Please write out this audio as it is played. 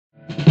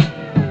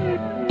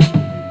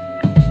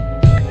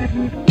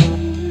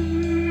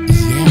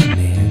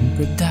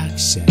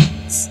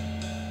reactions.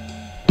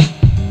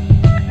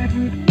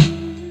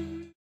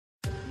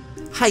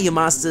 Hiya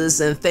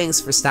Monstaz, and thanks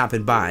for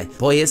stopping by.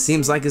 Boy, it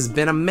seems like it's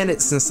been a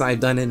minute since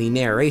I've done any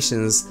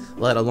narrations,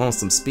 let alone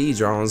some speed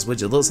drawings,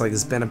 which it looks like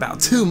it's been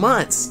about 2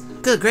 months.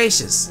 Good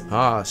gracious.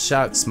 Aw,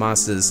 shucks,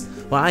 Monstaz.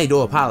 Well, I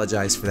do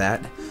apologize for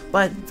that.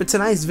 But for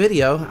tonight's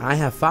video, I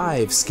have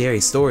 5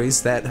 scary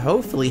stories that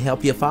hopefully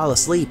help you fall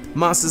asleep.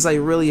 Monstaz, I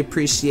really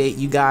appreciate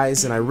you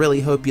guys, and I really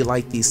hope you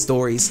like these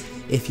stories.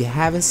 If you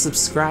haven't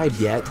subscribed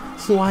yet,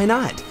 why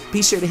not?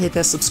 Be sure to hit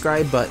that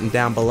subscribe button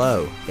down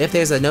below. If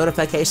there's a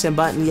notification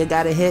button you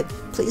gotta hit,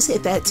 please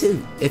hit that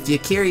too. If you're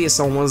curious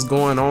on what's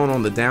going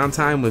on the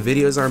downtime when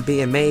videos aren't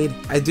being made,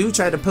 I do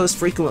try to post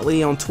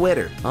frequently on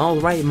Twitter.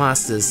 Alright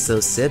Monstaz,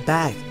 so sit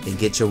back and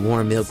get your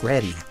warm milk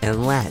ready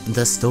and let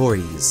the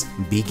stories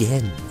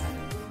begin.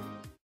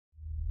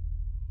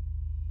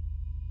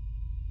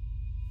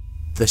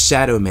 The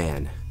Shadow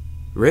Man,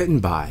 written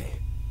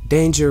by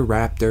Danger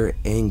Raptor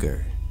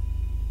Anger.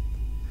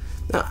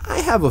 Now, I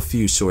have a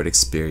few short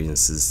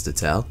experiences to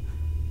tell.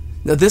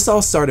 Now, this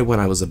all started when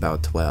I was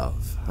about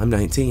 12. I'm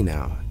 19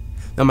 now.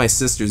 Now, my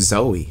sister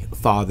Zoe,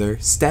 father,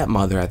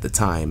 stepmother at the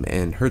time,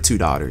 and her 2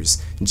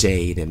 daughters,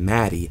 Jade and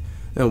Maddie,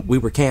 we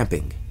were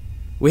camping.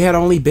 We had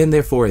only been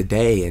there for a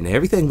day and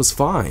everything was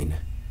fine.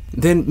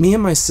 Then me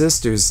and my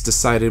sisters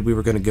decided we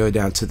were going to go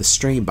down to the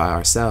stream by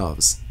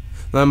ourselves.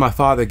 Now, my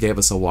father gave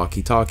us a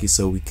walkie-talkie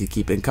so we could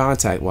keep in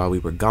contact while we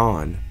were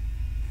gone.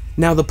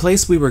 Now, the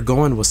place we were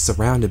going was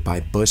surrounded by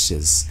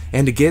bushes,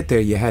 and to get there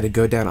you had to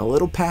go down a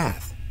little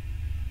path.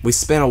 We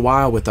spent a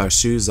while with our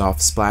shoes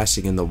off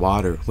splashing in the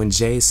water when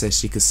Jay said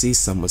she could see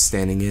someone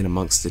standing in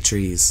amongst the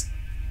trees.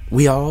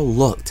 We all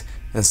looked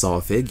and saw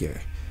a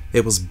figure.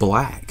 It was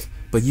black,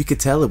 but you could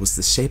tell it was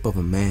the shape of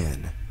a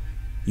man.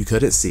 You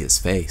couldn't see his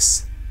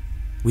face.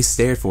 We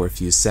stared for a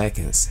few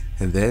seconds,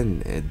 and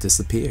then it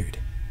disappeared.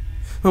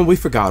 Well, we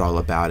forgot all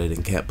about it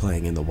and kept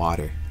playing in the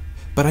water,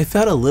 but I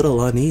felt a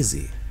little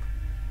uneasy.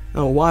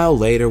 A while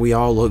later, we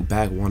all looked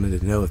back wanting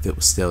to know if it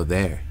was still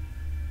there.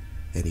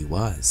 And he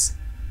was.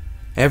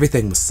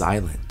 Everything was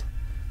silent.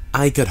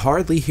 I could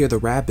hardly hear the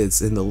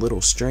rapids in the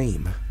little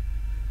stream.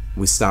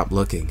 We stopped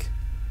looking.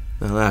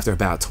 Well, after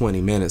about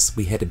 20 minutes,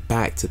 we headed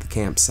back to the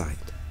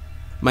campsite.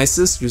 My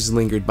sisters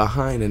lingered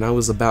behind and I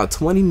was about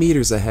 20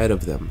 meters ahead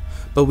of them,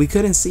 but we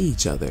couldn't see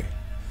each other.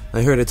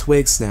 I heard a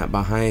twig snap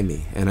behind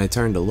me and I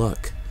turned to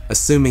look,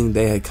 assuming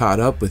they had caught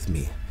up with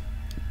me.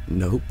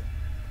 Nope.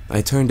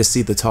 I turned to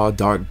see the tall,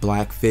 dark,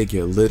 black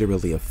figure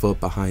literally a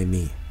foot behind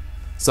me.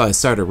 So I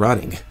started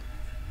running.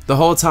 The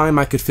whole time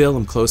I could feel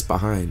him close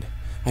behind.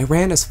 I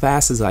ran as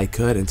fast as I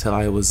could until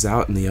I was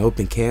out in the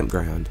open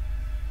campground.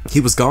 He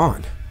was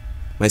gone.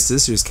 My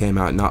sisters came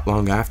out not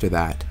long after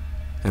that,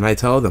 and I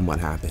told them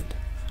what happened.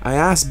 I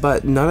asked,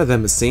 but none of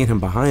them had seen him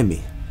behind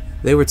me.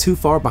 They were too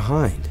far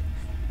behind,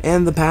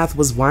 and the path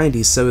was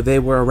windy, so they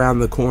were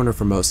around the corner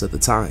for most of the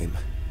time.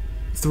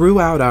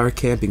 Throughout our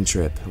camping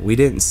trip, we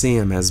didn't see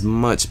him as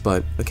much,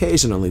 but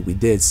occasionally we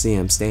did see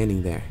him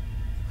standing there.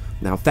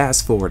 Now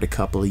fast forward a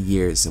couple of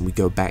years and we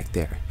go back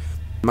there.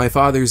 My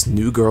father's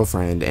new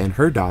girlfriend and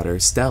her daughter,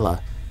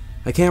 Stella.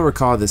 I can't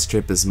recall this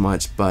trip as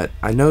much, but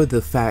I know the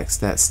facts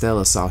that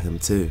Stella saw him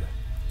too.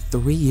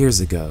 3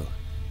 years ago,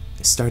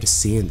 I started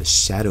seeing the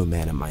Shadow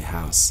Man in my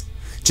house.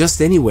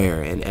 Just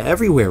anywhere and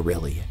everywhere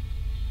really.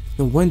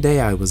 And one day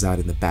I was out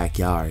in the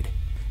backyard,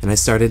 and I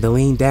started to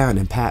lean down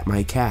and pat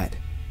my cat.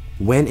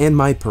 When in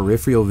my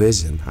peripheral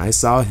vision, I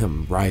saw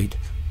him right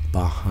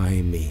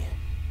behind me.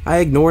 I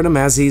ignored him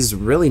as he's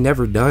really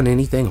never done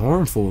anything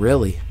harmful,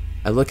 really.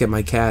 I look at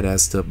my cat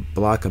as to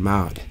block him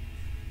out.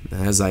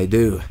 As I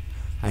do,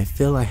 I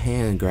feel a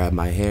hand grab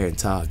my hair and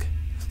tug.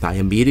 I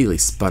immediately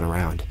spun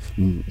around.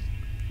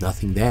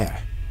 Nothing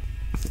there.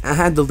 I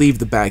had to leave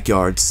the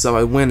backyard, so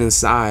I went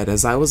inside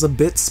as I was a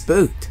bit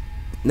spooked.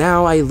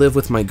 Now I live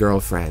with my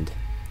girlfriend.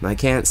 I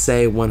can't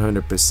say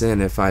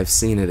 100% if I've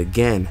seen it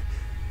again.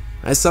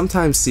 I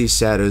sometimes see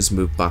shadows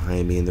move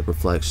behind me in the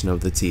reflection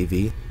of the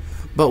TV,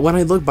 but when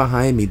I look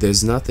behind me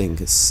there's nothing,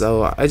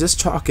 so I just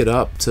chalk it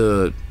up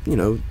to,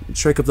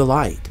 trick of the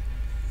light.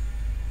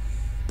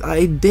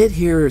 I did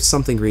hear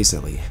something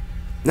recently.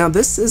 Now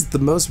this is the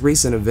most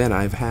recent event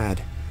I've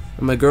had.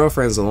 My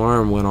girlfriend's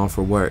alarm went off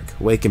for work,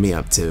 waking me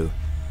up too.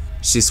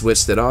 She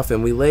switched it off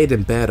and we laid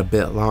in bed a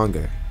bit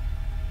longer.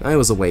 I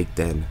was awake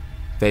then,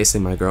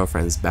 facing my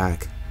girlfriend's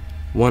back,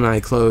 one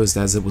eye closed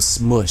as it was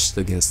smushed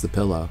against the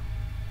pillow.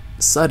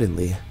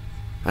 Suddenly,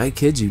 I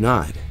kid you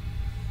not,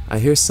 I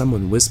hear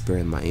someone whisper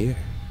in my ear.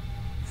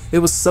 It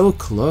was so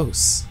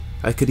close,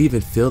 I could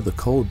even feel the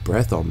cold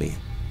breath on me.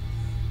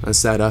 I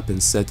sat up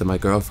and said to my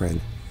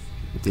girlfriend,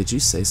 "Did you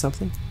say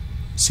something?"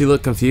 She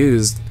looked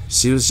confused.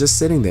 She was just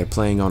sitting there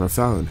playing on her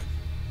phone.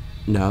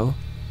 "No,"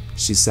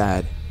 she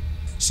said.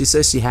 She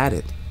said she had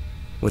it,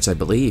 which I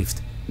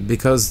believed,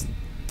 because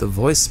the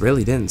voice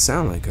really didn't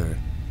sound like her.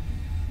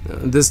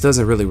 This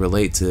doesn't really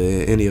relate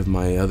to any of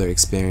my other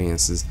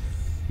experiences,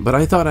 but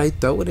I thought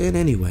I'd throw it in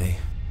anyway.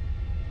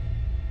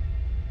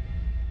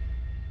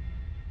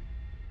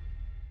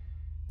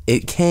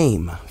 It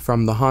came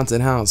from the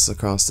haunted house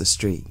across the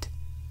street.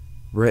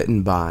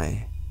 Written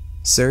by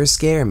Sir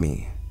Scare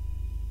Me.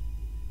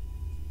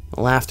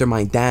 Well, after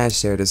my dad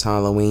shared his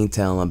Halloween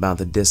tale about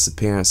the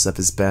disappearance of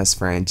his best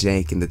friend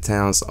Jake in the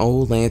town's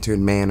Old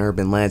Lantern Man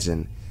urban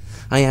legend,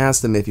 I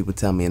asked him if he would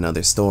tell me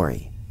another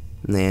story,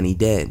 and he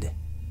did.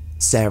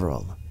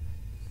 Several.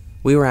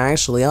 We were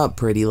actually up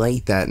pretty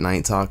late that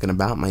night talking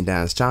about my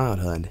dad's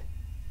childhood.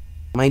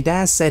 My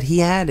dad said he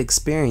had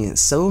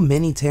experienced so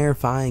many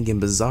terrifying and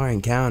bizarre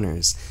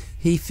encounters,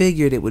 he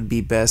figured it would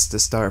be best to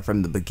start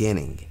from the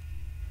beginning.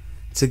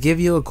 To give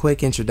you a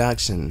quick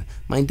introduction,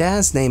 my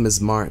dad's name is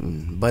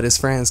Martin, but his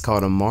friends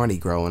called him Marty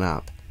growing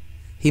up.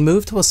 He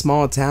moved to a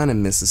small town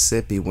in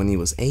Mississippi when he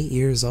was 8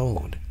 years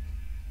old.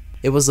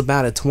 It was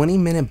about a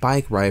 20-minute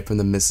bike ride from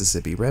the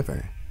Mississippi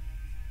River.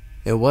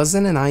 It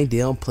wasn't an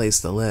ideal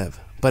place to live,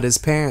 but his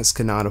parents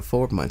could not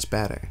afford much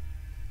better.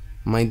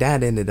 My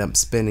dad ended up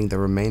spending the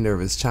remainder of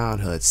his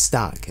childhood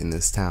stuck in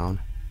this town.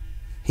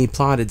 He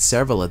plotted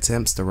several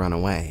attempts to run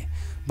away,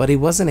 but he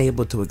wasn't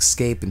able to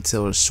escape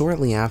until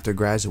shortly after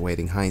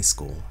graduating high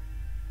school.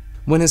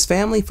 When his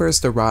family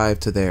first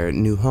arrived to their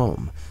new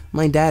home,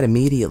 my dad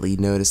immediately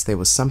noticed there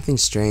was something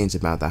strange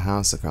about the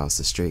house across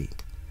the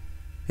street.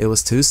 It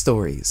was 2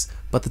 stories,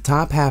 but the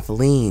top half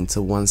leaned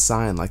to one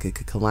side like it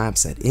could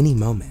collapse at any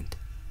moment.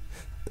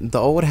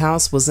 The old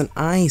house was an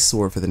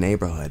eyesore for the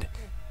neighborhood.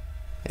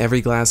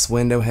 Every glass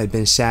window had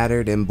been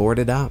shattered and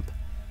boarded up.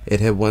 It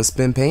had once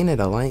been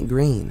painted a light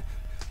green,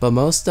 but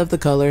most of the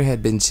color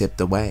had been chipped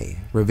away,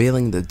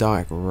 revealing the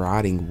dark,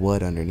 rotting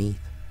wood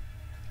underneath.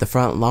 The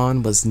front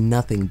lawn was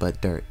nothing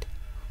but dirt,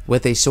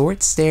 with a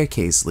short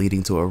staircase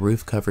leading to a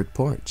roof-covered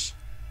porch.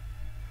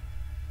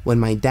 When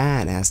my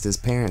dad asked his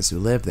parents who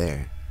lived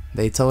there,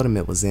 they told him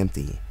it was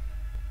empty,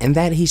 and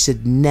that he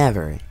should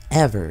never,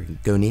 ever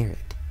go near it.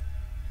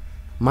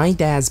 My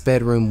dad's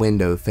bedroom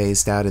window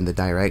faced out in the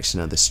direction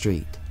of the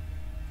street.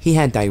 He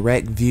had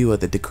direct view of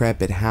the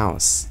decrepit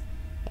house,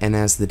 and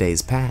as the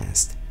days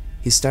passed,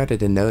 he started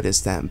to notice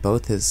that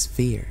both his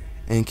fear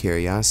and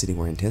curiosity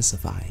were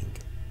intensifying.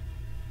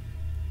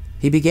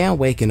 He began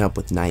waking up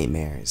with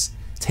nightmares,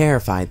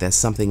 terrified that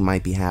something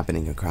might be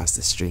happening across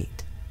the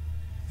street.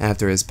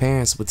 After his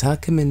parents would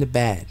tuck him into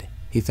bed,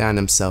 he found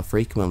himself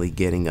frequently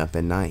getting up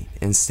at night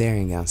and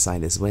staring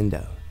outside his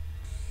window.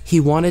 He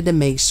wanted to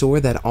make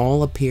sure that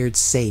all appeared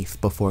safe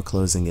before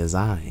closing his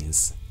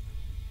eyes.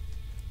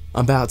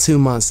 About 2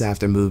 months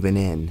after moving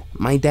in,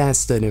 my dad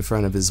stood in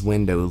front of his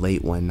window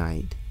late one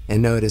night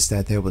and noticed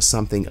that there was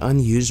something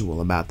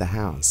unusual about the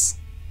house.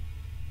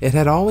 It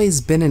had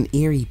always been an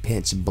eerie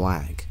pitch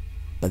black,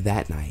 but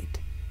that night,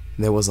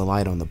 there was a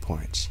light on the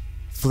porch,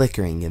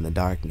 flickering in the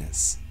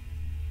darkness.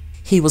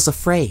 He was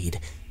afraid,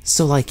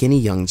 so like any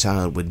young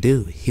child would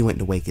do, he went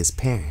to wake his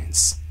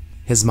parents.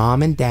 His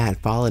mom and dad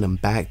followed him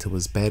back to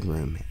his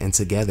bedroom and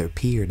together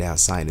peered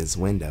outside his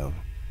window,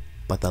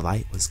 but the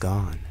light was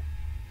gone.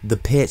 The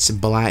pitch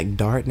black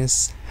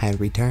darkness had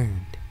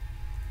returned.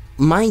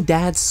 My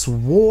dad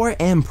swore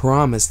and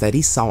promised that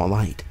he saw a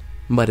light,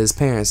 but his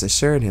parents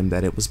assured him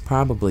that it was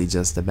probably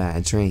just a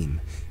bad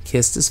dream,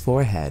 kissed his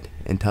forehead,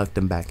 and tucked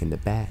him back into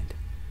bed.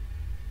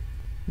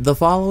 The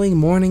following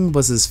morning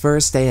was his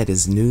first day at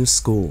his new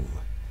school.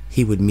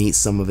 He would meet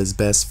some of his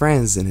best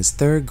friends in his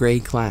 3rd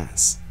grade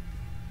class.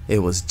 It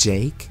was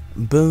Jake,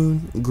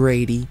 Boone,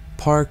 Grady,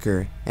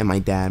 Parker, and my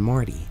dad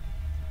Marty.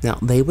 Now,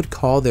 they would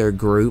call their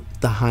group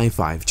the High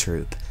Five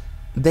Troop.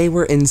 They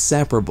were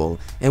inseparable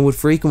and would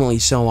frequently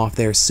show off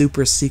their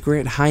super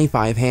secret high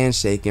five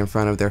handshake in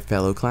front of their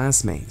fellow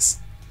classmates.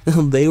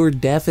 They were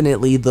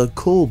definitely the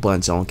cool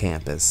bunch on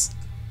campus.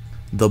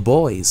 The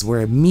boys were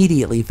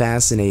immediately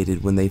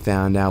fascinated when they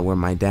found out where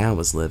my dad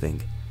was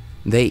living.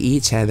 They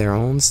each had their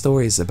own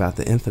stories about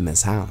the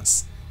infamous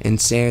house and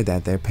shared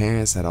that their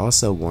parents had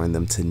also warned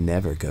them to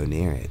never go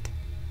near it.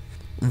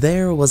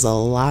 There was a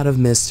lot of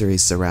mystery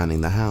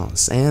surrounding the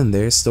house, and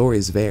their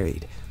stories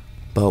varied.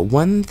 But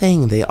one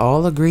thing they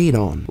all agreed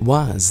on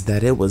was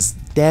that it was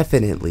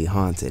definitely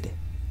haunted.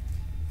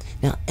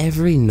 Now,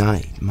 every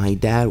night, my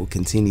dad would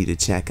continue to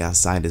check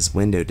outside his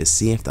window to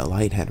see if the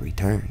light had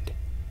returned.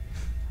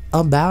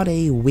 About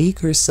a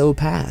week or so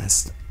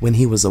passed when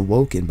he was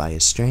awoken by a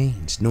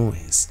strange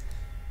noise.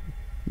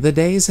 The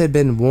days had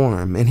been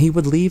warm, and he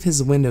would leave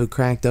his window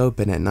cracked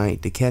open at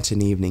night to catch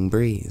an evening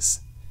breeze.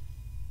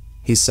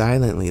 He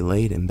silently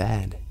laid in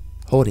bed,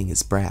 holding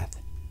his breath,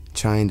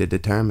 trying to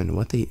determine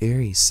what the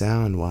eerie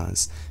sound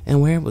was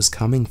and where it was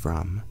coming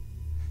from.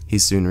 He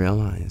soon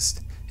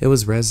realized it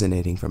was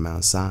resonating from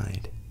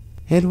outside.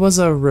 It was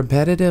a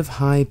repetitive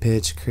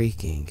high-pitched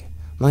creaking,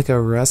 like a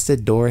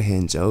rusted door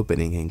hinge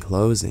opening and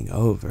closing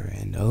over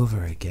and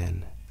over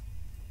again.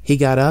 He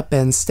got up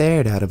and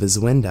stared out of his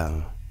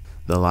window.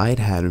 The light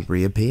had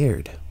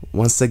reappeared,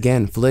 once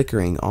again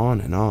flickering on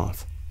and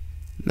off.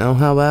 Now,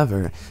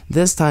 however,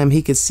 this time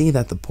he could see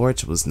that the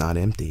porch was not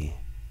empty.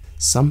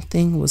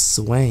 Something was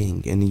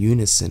swaying in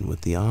unison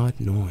with the odd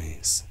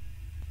noise.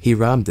 He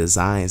rubbed his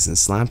eyes and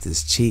slapped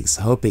his cheeks,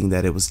 hoping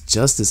that it was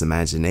just his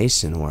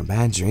imagination or a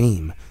bad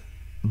dream.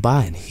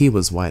 But he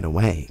was wide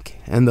awake,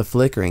 and the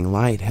flickering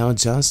light held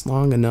just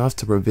long enough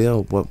to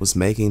reveal what was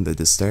making the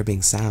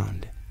disturbing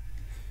sound.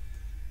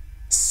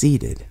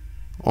 Seated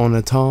on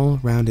a tall,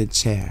 rounded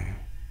chair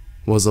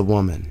was a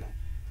woman,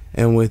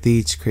 and with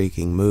each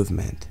creaking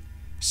movement,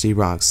 she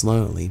rocked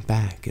slowly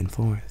back and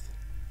forth.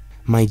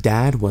 My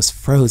dad was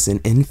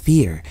frozen in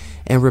fear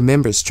and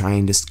remembers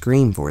trying to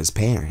scream for his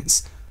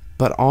parents,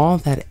 but all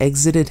that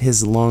exited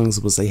his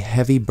lungs was a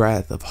heavy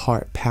breath of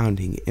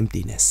heart-pounding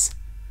emptiness.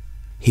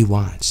 He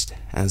watched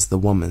as the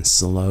woman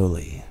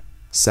slowly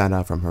sat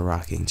up from her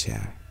rocking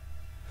chair.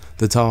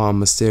 The tall,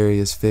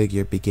 mysterious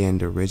figure began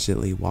to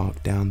rigidly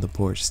walk down the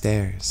porch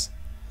stairs,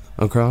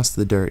 across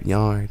the dirt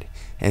yard,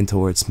 and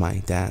towards my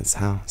dad's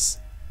house.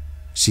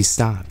 She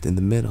stopped in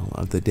the middle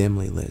of the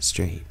dimly lit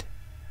street.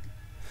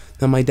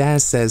 Now, my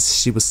dad says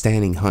she was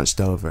standing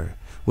hunched over,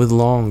 with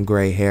long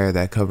gray hair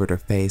that covered her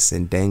face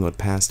and dangled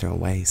past her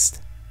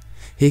waist.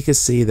 He could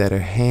see that her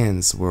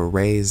hands were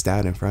raised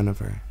out in front of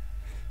her.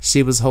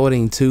 She was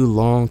holding 2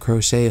 long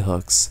crochet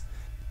hooks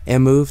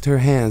and moved her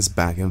hands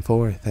back and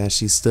forth as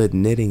she stood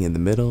knitting in the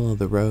middle of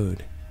the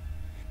road.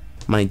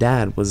 My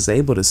dad was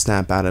able to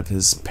snap out of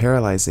his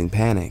paralyzing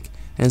panic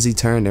as he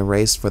turned and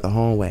raced for the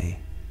hallway.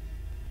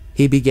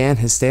 He began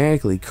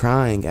hysterically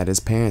crying at his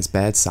parents'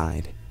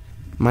 bedside.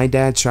 My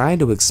dad tried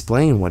to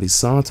explain what he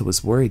saw to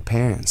his worried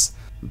parents,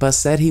 but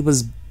said he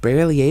was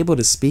barely able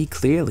to speak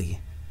clearly.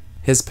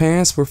 His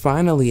parents were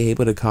finally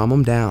able to calm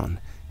him down,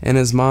 and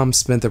his mom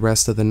spent the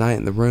rest of the night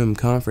in the room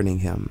comforting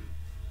him.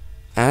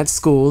 At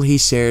school, he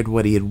shared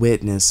what he had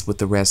witnessed with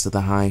the rest of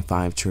the High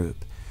Five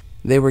troop.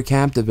 They were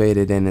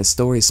captivated, and his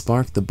story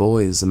sparked the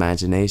boys'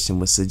 imagination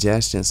with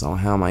suggestions on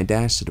how my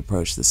dad should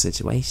approach the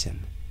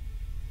situation.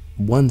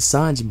 One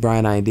such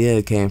bright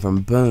idea came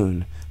from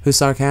Boone, who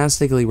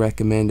sarcastically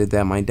recommended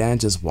that my dad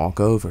just walk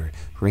over,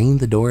 ring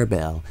the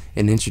doorbell,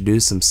 and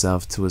introduce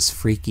himself to his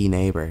freaky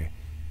neighbor.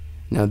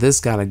 Now, this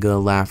got a good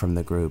laugh from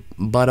the group,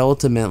 but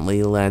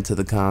ultimately led to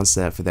the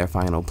concept for their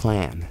final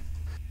plan.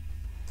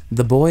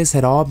 The boys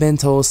had all been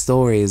told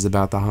stories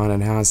about the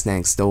haunted house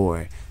next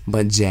door,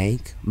 but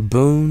Jake,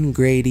 Boone,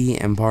 Grady,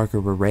 and Parker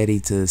were ready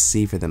to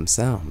see for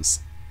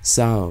themselves.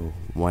 So,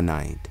 one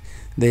night,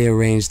 they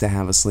arranged to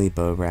have a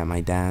sleepover at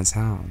my dad's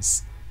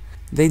house.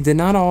 They did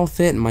not all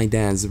fit in my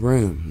dad's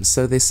room,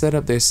 so they set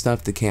up their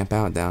stuff to camp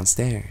out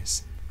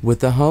downstairs. With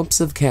the hopes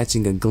of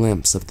catching a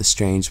glimpse of the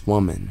strange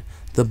woman,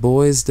 the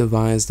boys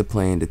devised a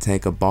plan to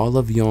take a ball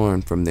of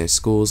yarn from their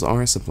school's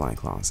art supply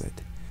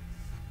closet.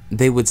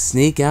 They would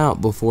sneak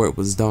out before it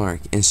was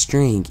dark and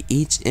string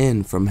each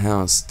end from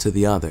house to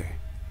the other.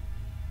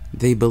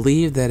 They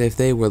believed that if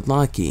they were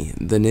lucky,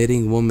 the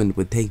knitting woman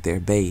would take their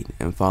bait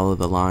and follow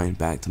the line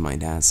back to my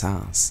dad's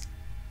house.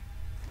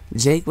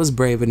 Jake was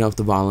brave enough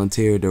to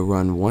volunteer to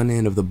run one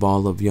end of the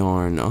ball of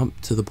yarn up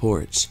to the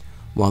porch,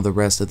 while the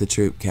rest of the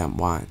troop kept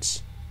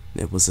watch.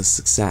 It was a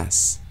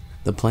success.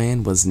 The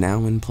plan was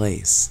now in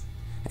place,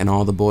 and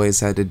all the boys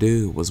had to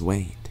do was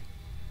wait.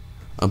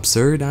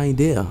 Absurd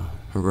idea,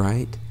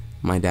 right?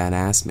 My dad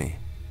asked me.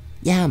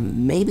 Yeah,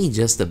 maybe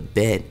just a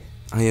bit,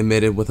 I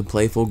admitted with a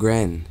playful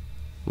grin.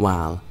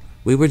 Well,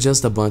 we were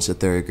just a bunch of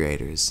third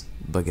graders,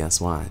 but guess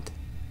what?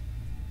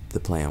 The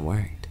plan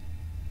worked.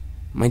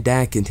 My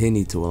dad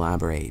continued to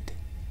elaborate.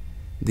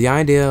 The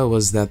idea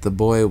was that the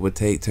boy would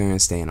take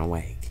turns staying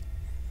awake.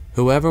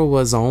 Whoever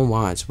was on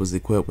watch was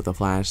equipped with a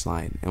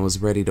flashlight and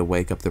was ready to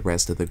wake up the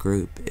rest of the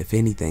group if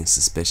anything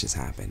suspicious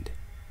happened.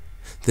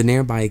 The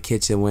nearby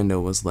kitchen window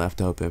was left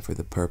open for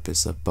the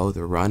purpose of both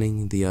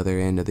running the other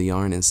end of the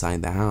yarn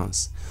inside the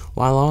house,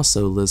 while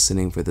also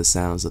listening for the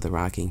sounds of the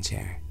rocking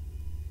chair.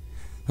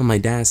 My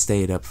dad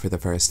stayed up for the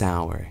first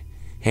hour,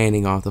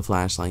 handing off the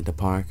flashlight to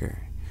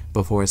Parker,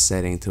 before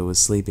setting to his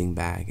sleeping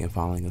bag and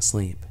falling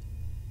asleep.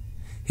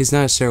 He's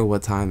not sure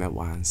what time it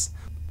was,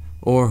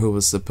 or who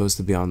was supposed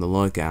to be on the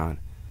lookout,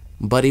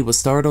 but he was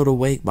startled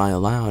awake by a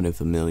loud and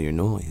familiar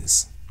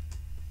noise.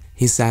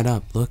 He sat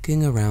up,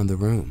 looking around the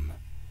room.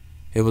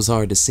 It was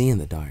hard to see in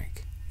the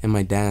dark, and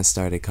my dad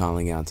started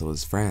calling out to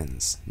his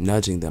friends,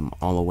 nudging them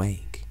all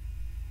awake.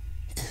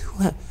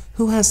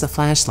 Who has the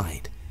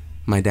flashlight?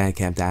 My dad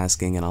kept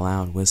asking in a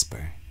loud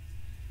whisper.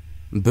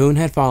 Boone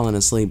had fallen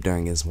asleep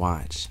during his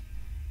watch.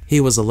 He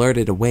was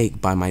alerted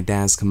awake by my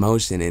dad's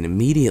commotion and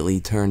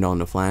immediately turned on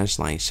the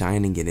flashlight,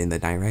 shining it in the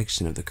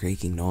direction of the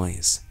creaking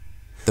noise.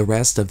 The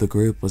rest of the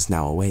group was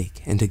now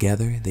awake, and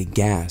together they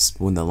gasped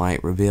when the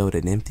light revealed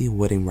an empty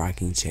wooden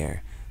rocking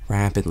chair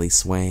rapidly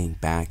swaying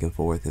back and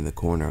forth in the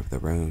corner of the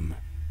room.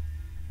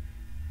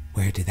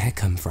 Where did that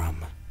come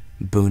from?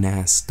 Boone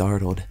asked,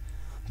 startled.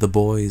 The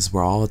boys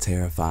were all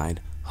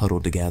terrified,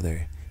 huddled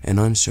together, and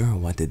unsure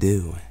what to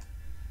do.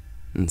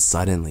 And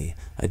suddenly,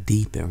 a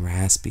deep and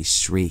raspy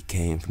shriek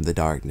came from the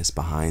darkness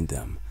behind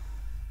them.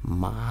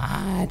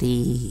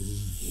 Marty!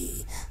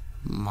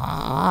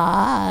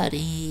 Marty!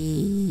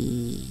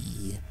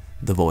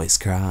 The voice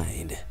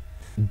cried.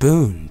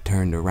 Boone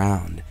turned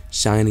around,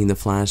 shining the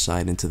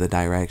flashlight into the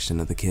direction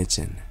of the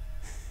kitchen.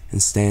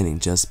 And standing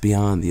just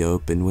beyond the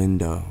open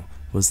window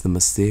was the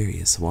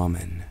mysterious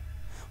woman.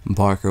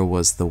 Parker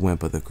was the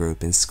wimp of the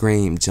group and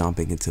screamed,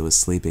 jumping into his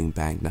sleeping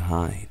bag to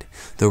hide.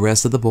 The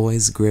rest of the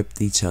boys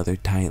gripped each other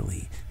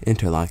tightly,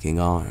 interlocking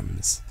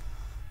arms.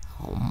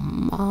 Oh,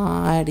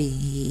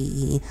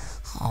 Marty,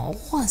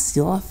 what's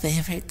your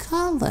favorite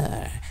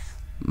color?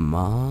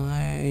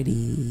 Marty.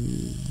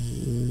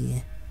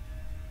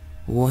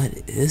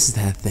 What is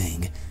that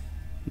thing?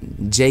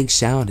 Jake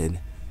shouted.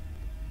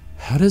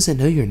 How does it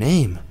know your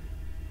name?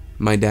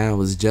 My dad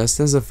was just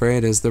as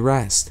afraid as the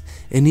rest,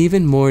 and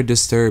even more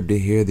disturbed to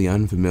hear the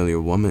unfamiliar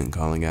woman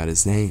calling out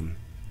his name.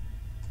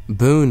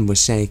 Boone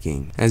was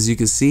shaking. As you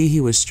could see,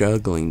 he was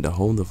struggling to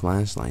hold the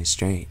flashlight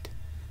straight.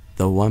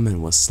 The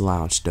woman was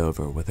slouched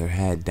over with her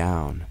head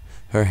down.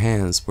 Her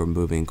hands were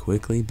moving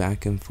quickly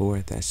back and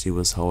forth as she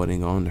was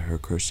holding on to her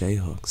crochet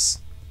hooks.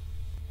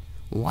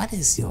 What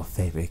is your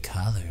favorite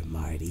color,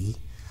 Marty?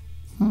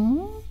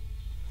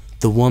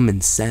 The woman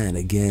said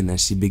again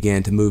as she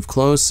began to move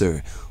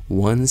closer,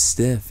 one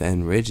stiff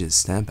and rigid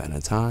step at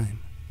a time.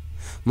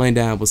 My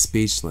dad was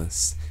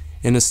speechless,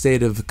 in a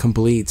state of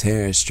complete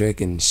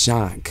terror-stricken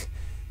shock.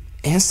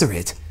 Answer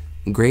it,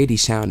 Grady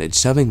shouted,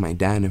 shoving my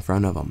dad in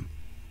front of him.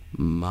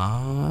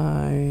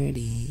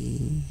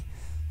 Marty.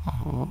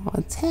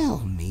 Oh, tell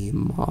me,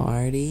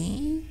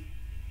 Marty.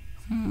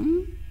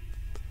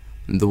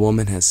 The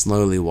woman had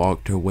slowly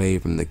walked her way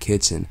from the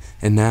kitchen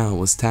and now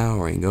was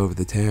towering over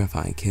the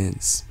terrified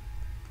kids.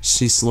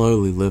 She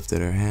slowly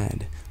lifted her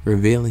head,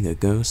 revealing a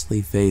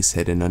ghostly face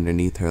hidden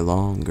underneath her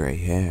long gray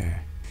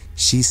hair.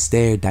 She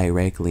stared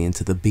directly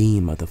into the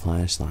beam of the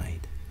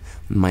flashlight.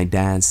 My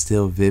dad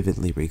still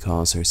vividly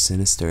recalls her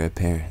sinister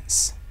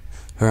appearance.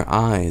 Her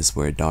eyes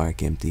were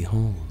dark, empty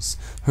holes.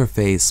 Her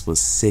face was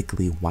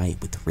sickly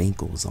white with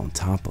wrinkles on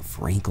top of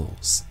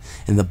wrinkles,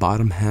 and the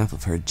bottom half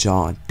of her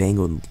jaw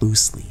dangled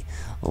loosely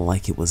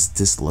like it was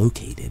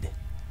dislocated.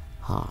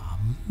 Ah,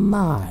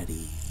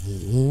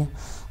 Marty,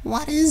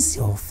 what is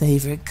your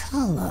favorite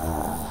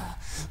color?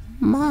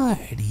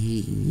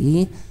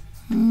 Marty,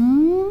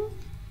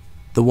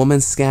 The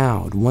woman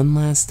scowled one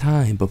last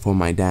time before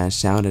my dad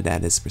shouted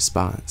at his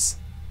response.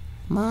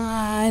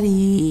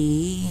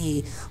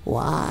 Marty,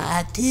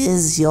 what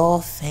is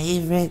your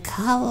favorite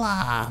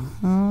color?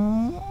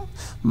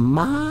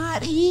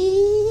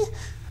 Marty?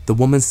 The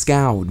woman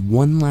scowled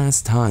one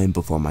last time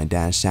before my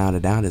dad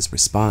shouted out his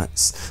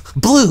response.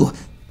 Blue!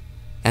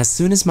 As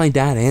soon as my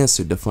dad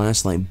answered, the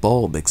flashlight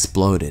bulb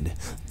exploded.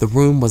 The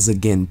room was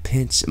again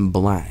pitch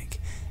black,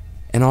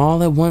 and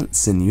all at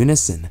once, in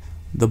unison,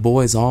 the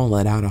boys all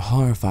let out a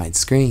horrified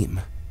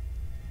scream.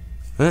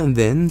 And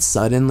then,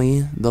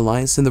 suddenly, the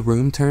lights in the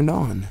room turned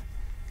on.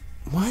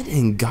 What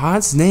in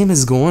God's name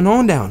is going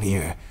on down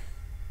here?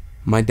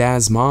 My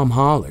dad's mom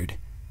hollered.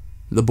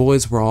 The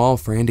boys were all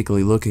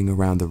frantically looking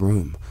around the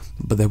room,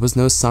 but there was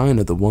no sign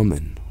of the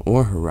woman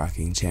or her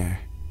rocking chair.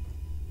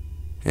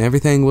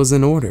 Everything was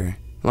in order,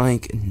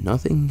 like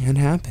nothing had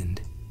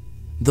happened.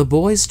 The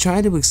boys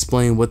tried to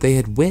explain what they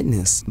had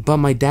witnessed, but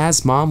my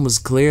dad's mom was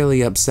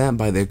clearly upset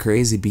by their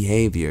crazy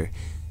behavior.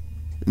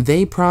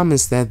 They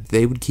promised that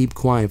they would keep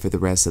quiet for the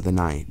rest of the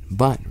night,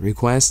 but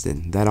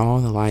requested that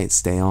all the lights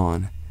stay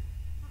on.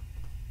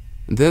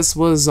 This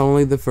was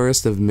only the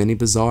first of many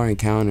bizarre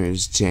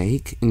encounters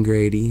Jake,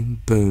 Grady,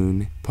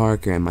 Boone,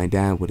 Parker, and my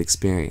dad would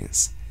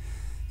experience.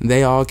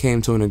 They all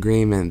came to an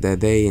agreement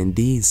that they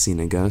indeed seen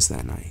a ghost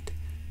that night,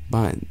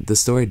 but the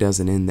story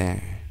doesn't end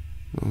there.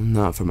 Well,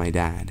 not for my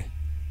dad.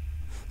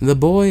 The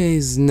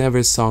boys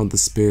never saw the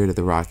spirit of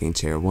the rocking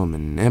chair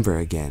woman ever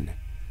again,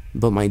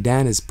 but my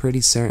dad is pretty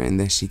certain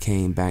that she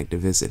came back to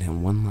visit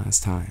him one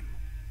last time.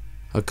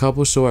 A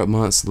couple short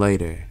months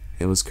later,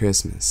 it was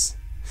Christmas.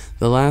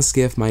 The last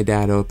gift my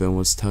dad opened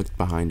was tucked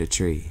behind a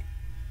tree,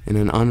 in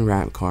an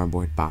unwrapped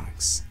cardboard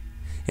box.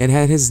 It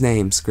had his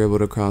name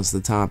scribbled across the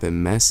top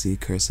in messy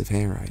cursive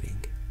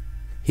handwriting.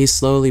 He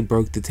slowly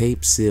broke the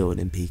tape sealed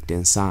and peeked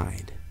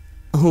inside.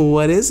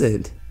 "What is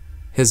it?"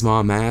 his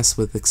mom asked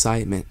with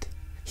excitement.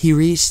 He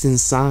reached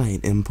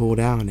inside and pulled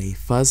out a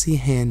fuzzy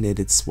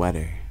hand-knitted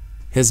sweater.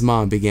 His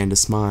mom began to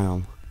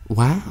smile.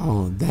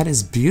 "Wow, that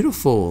is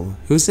beautiful.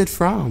 Who's it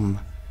from?"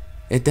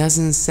 "It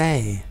doesn't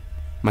say,"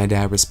 my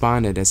dad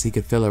responded as he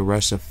could feel a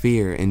rush of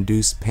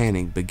fear-induced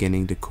panic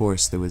beginning to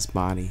course through his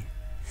body.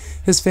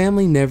 His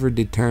family never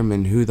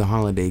determined who the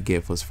holiday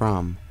gift was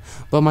from,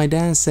 but my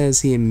dad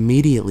says he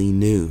immediately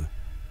knew.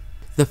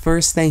 The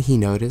first thing he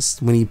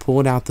noticed when he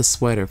pulled out the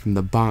sweater from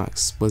the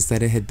box was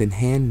that it had been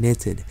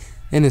hand-knitted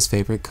in his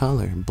favorite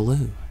color,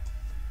 blue.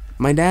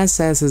 My dad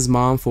says his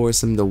mom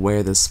forced him to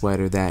wear the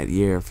sweater that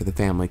year for the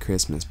family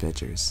Christmas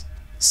pictures.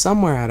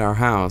 Somewhere at our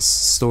house,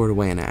 stored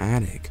away in an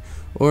attic,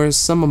 or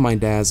some of my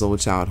dad's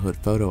old childhood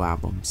photo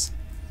albums.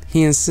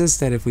 He insists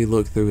that if we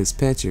look through his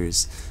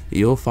pictures,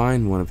 you'll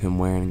find one of him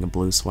wearing a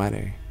blue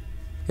sweater.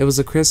 It was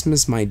a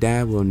Christmas my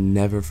dad will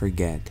never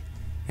forget,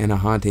 and a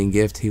haunting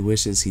gift he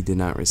wishes he did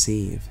not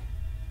receive.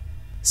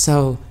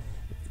 "So,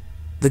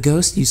 the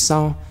ghost you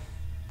saw,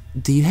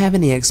 do you have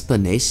any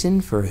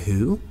explanation for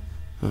who?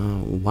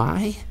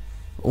 Why?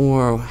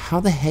 Or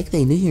how the heck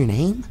they knew your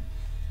name?"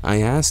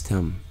 I asked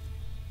him.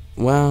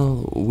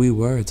 Well, we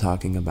were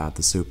talking about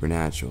the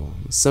supernatural,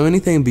 so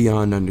anything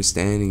beyond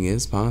understanding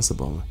is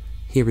possible,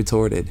 he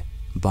retorted.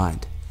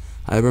 But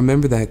I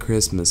remember that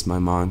Christmas my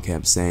mom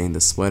kept saying the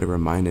sweater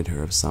reminded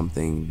her of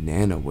something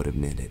Nana would have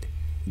knitted.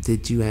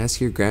 Did you ask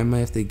your grandma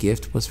if the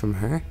gift was from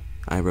her?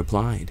 I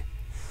replied.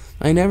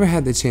 I never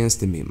had the chance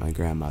to meet my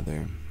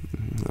grandmother.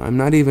 I'm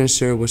not even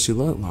sure what she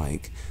looked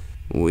like.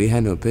 We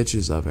had no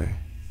pictures of her.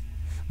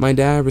 My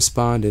dad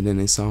responded in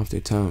a softer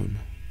tone.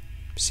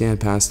 She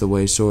had passed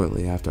away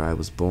shortly after I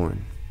was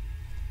born.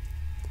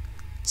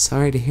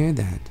 Sorry to hear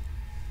that.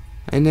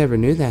 I never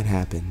knew that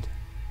happened.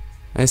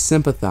 I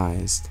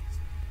sympathized.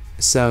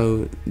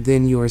 So,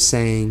 then you are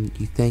saying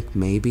you think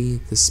maybe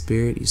the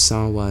spirit you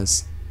saw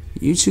was...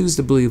 You choose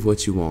to believe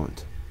what you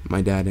want,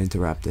 my dad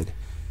interrupted.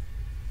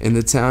 In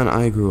the town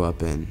I grew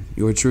up in,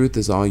 your truth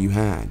is all you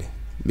had,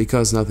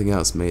 because nothing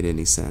else made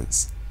any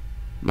sense.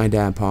 My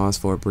dad paused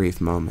for a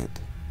brief moment.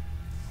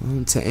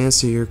 Well, to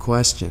answer your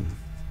question,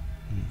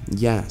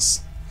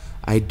 yes,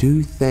 I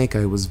do think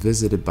I was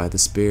visited by the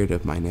spirit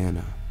of my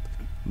Nana.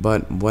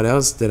 But what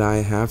else did I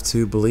have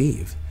to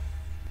believe?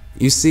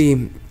 You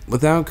see,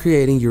 without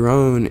creating your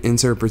own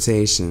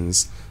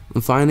interpretations,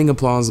 finding a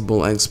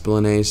plausible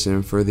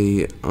explanation for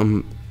the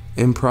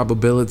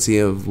improbability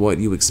of what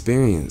you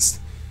experienced,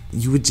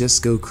 you would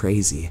just go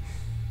crazy.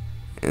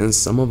 And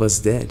some of us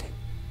did.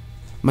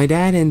 My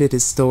dad ended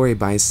his story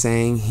by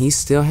saying he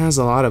still has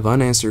a lot of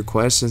unanswered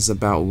questions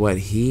about what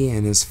he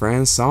and his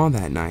friends saw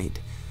that night.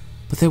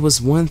 But there was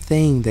one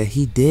thing that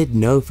he did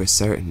know for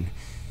certain.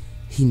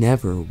 He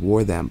never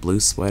wore that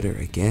blue sweater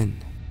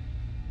again.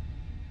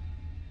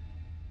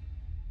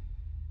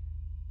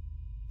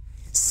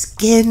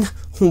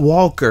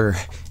 Skinwalker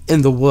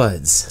in the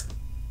Woods.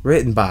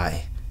 Written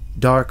by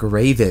Dark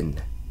Raven.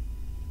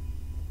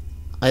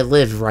 I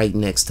live right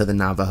next to the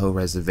Navajo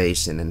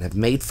reservation and have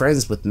made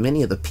friends with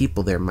many of the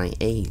people there my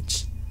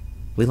age.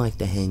 We like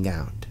to hang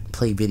out,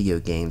 play video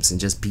games, and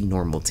just be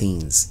normal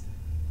teens.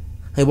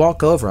 I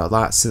walk over a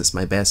lot since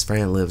my best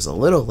friend lives a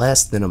little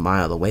less than a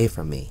mile away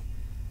from me.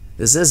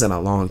 This isn't a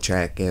long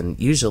trek and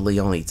usually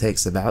only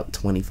takes about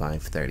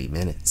 25-30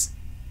 minutes.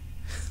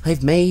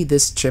 I've made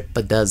this trip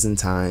a dozen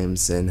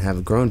times and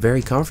have grown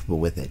very comfortable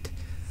with it.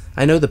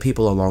 I know the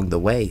people along the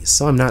way,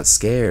 so I'm not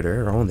scared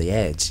or on the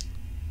edge.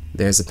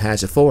 There's a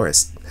patch of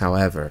forest,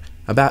 however,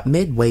 about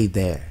midway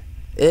there.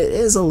 It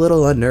is a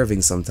little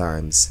unnerving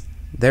sometimes.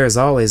 There is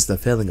always the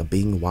feeling of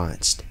being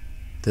watched.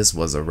 This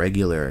was a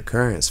regular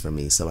occurrence for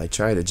me, so I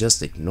try to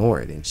just ignore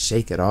it and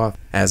shake it off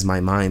as my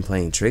mind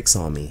playing tricks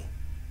on me.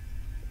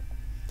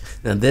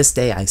 Now this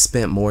day I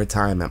spent more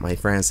time at my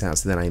friend's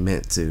house than I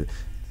meant to,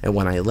 and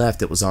when I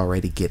left it was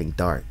already getting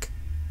dark.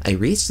 I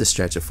reached the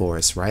stretch of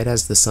forest right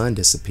as the sun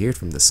disappeared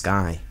from the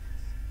sky.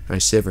 I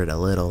shivered a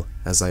little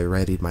as I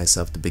readied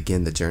myself to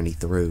begin the journey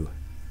through.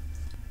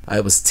 I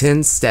was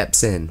 10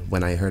 steps in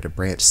when I heard a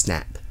branch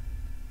snap.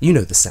 You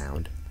know the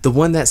sound. The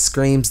one that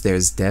screams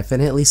there's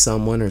definitely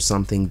someone or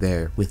something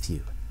there with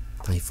you.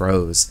 I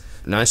froze,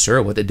 not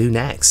sure what to do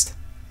next.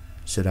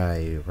 Should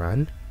I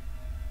run?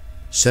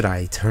 Should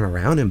I turn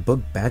around and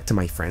book back to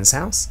my friend's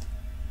house?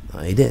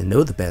 I didn't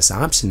know the best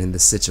option in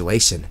this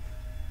situation.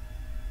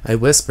 I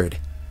whispered,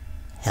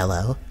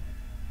 "Hello?"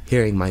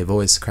 hearing my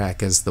voice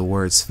crack as the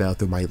words fell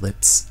through my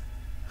lips.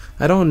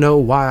 I don't know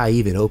why I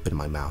even opened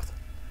my mouth,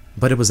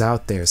 but it was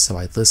out there, so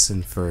I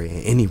listened for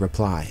any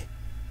reply.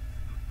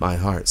 My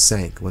heart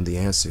sank when the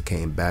answer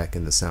came back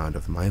in the sound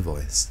of my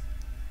voice.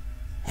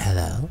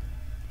 "Hello?"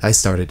 I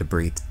started to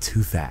breathe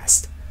too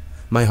fast.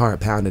 My heart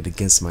pounded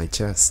against my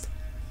chest.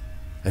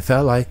 I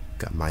felt like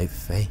I might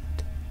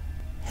faint.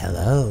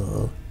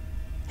 "Hello?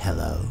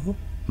 Hello?"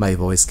 My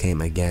voice came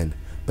again,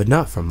 but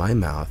not from my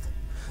mouth.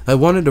 I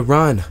wanted to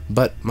run,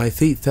 but my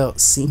feet felt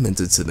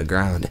cemented to the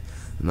ground.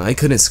 I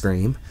couldn't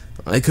scream.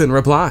 I couldn't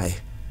reply,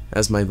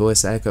 as my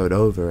voice echoed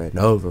over and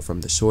over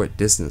from the short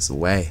distance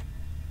away.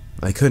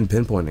 I couldn't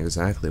pinpoint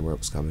exactly where it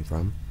was coming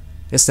from.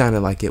 It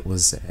sounded like it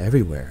was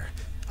everywhere,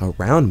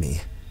 around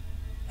me.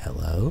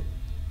 "Hello?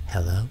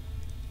 Hello?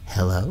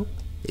 Hello?"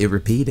 It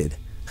repeated.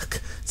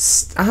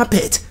 "Stop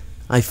it!"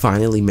 I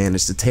finally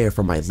managed to tear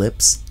from my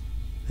lips.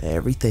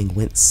 Everything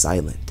went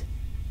silent.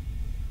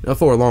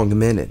 For a long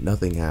minute,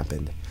 nothing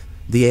happened.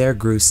 The air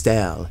grew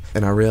stale,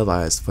 and I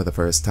realized for the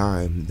first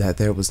time that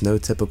there was no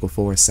typical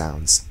forest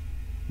sounds.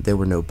 There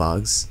were no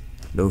bugs,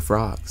 no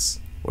frogs,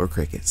 or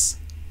crickets.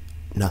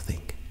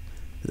 Nothing.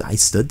 I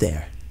stood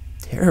there,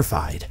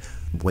 terrified,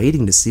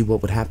 waiting to see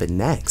what would happen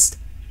next.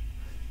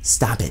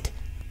 "Stop it,"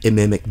 it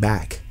mimicked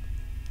back.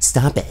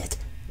 "Stop it."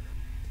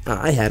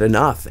 I had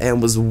enough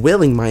and was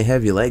willing my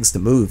heavy legs to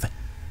move.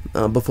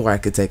 Before I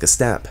could take a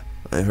step,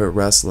 I heard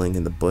rustling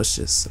in the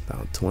bushes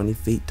about 20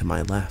 feet to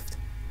my left.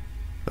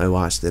 I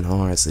watched in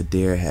horror as a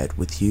deer head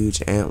with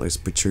huge antlers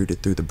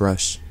protruded through the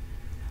brush.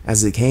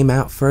 As it came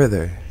out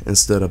further and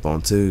stood up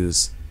on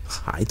twos,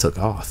 I took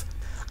off.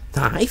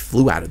 I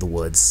flew out of the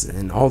woods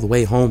and all the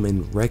way home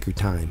in record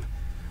time.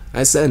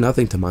 I said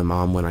nothing to my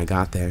mom when I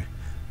got there.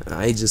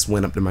 I just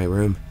went up to my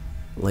room,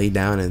 laid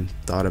down, and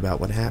thought about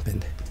what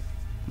happened.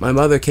 My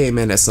mother came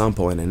in at some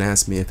point and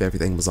asked me if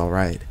everything was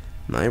alright.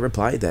 I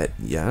replied that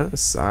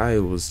yes, I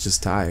was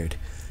just tired.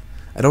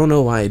 I don't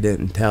know why I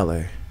didn't tell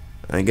her.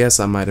 I guess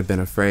I might have been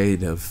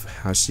afraid of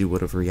how she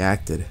would have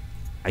reacted.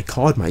 I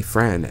called my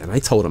friend and I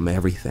told him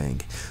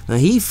everything. Now,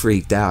 he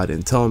freaked out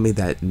and told me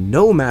that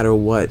no matter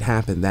what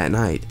happened that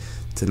night,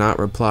 to not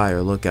reply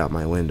or look out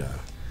my window.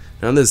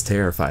 Now, this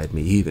terrified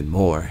me even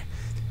more.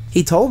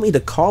 He told me to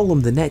call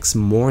him the next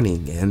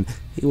morning and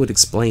he would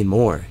explain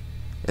more,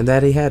 and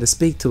that he had to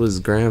speak to his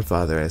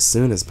grandfather as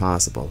soon as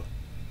possible.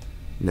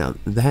 Now,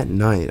 that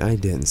night I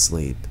didn't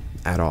sleep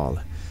at all.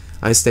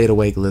 I stayed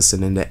awake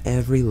listening to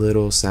every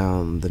little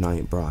sound the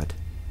night brought.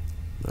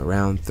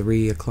 Around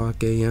 3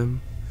 o'clock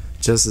a.m.,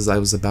 just as I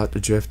was about to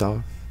drift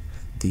off,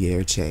 the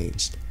air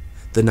changed.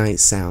 The night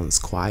sounds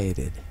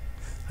quieted.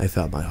 I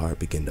felt my heart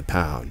begin to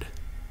pound.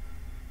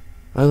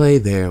 I lay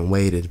there and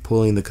waited,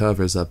 pulling the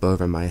covers up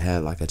over my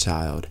head like a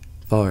child,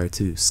 far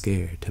too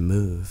scared to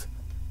move.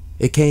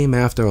 It came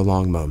after a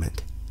long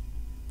moment.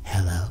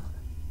 Hello?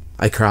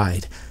 I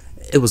cried.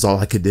 It was all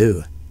I could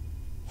do.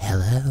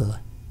 Hello?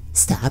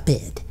 Stop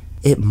it.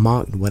 It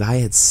mocked what I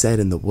had said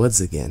in the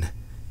woods again.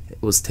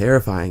 It was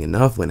terrifying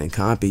enough when it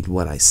copied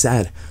what I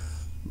said,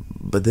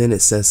 but then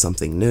it said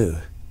something new.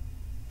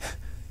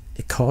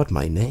 It called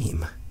my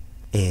name.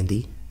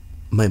 Andy.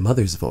 My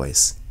mother's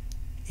voice.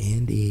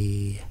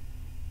 Andy,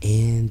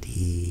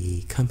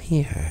 Andy, come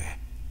here.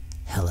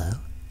 Hello?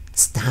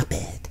 Stop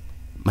it.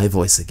 My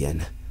voice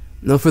again.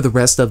 No, for the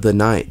rest of the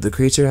night, the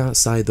creature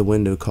outside the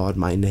window called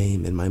my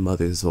name in my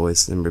mother's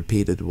voice and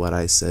repeated what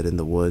I said in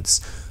the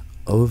woods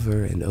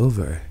over and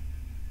over.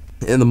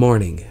 In the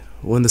morning,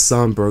 when the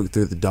sun broke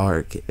through the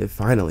dark, it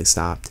finally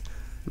stopped.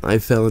 I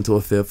fell into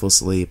a fitful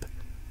sleep.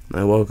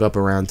 I woke up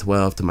around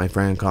 12 to my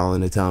friend calling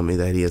to tell me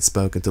that he had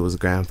spoken to his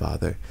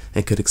grandfather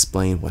and could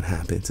explain what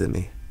happened to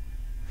me.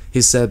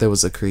 He said there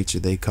was a creature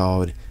they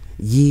called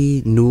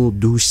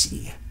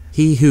YeahManTV,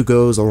 he who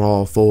goes on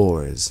all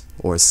fours,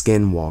 or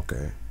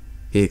skinwalker.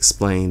 He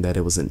explained that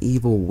it was an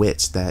evil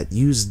witch that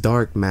used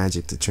dark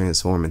magic to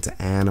transform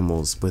into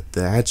animals with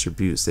the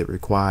attributes it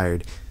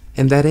required,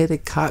 and that it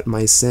had caught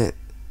my scent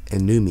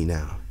and knew me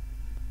now.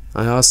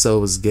 I also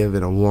was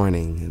given a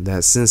warning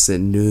that since it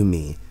knew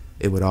me,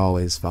 it would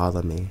always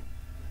follow me,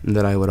 and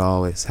that I would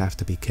always have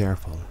to be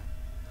careful.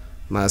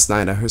 Last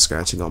night I heard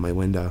scratching on my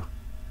window,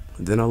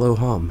 then a low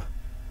hum.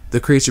 The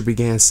creature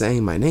began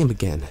saying my name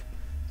again,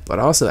 but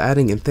also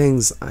adding in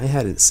things I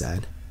hadn't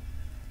said,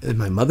 in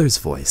my mother's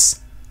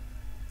voice.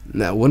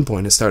 At one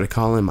point it started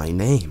calling my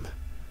name,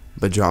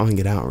 but drawing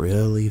it out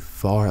really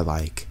far,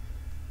 like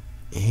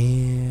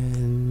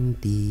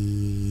Andy.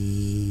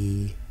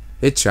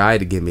 It tried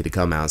to get me to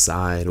come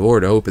outside or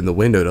to open the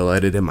window to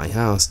let it in my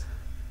house.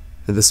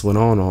 And this went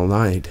on all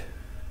night.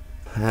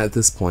 At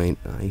this point,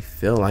 I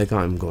feel like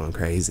I'm going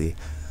crazy.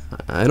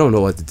 I don't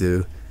know what to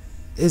do.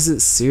 Is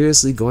it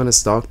seriously going to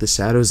stalk the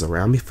shadows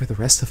around me for the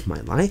rest of my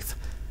life?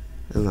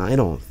 And I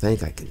don't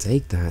think I can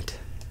take that.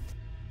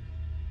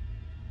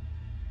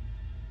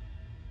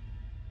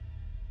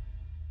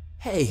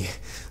 Hey,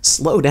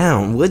 slow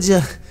down, would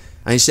ya?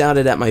 I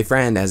shouted at my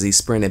friend as he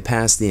sprinted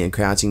past the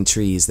encroaching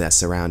trees that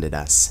surrounded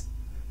us.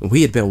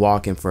 We had been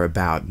walking for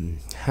about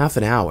half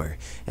an hour,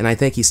 and I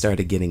think he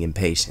started getting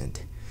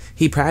impatient.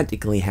 He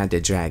practically had to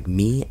drag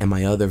me and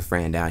my other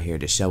friend out here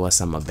to show us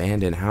some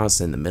abandoned house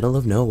in the middle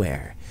of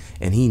nowhere,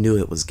 and he knew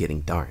it was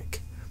getting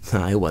dark.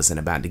 I wasn't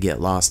about to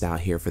get lost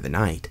out here for the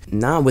night,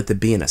 not with it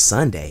being a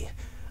Sunday.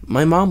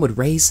 My mom would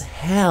raise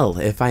hell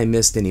if I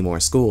missed any more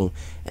school,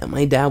 and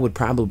my dad would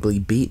probably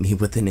beat me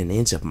within an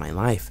inch of my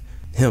life,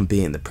 him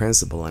being the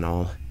principal and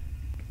all.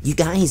 You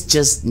guys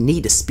just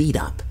need to speed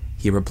up,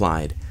 he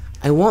replied.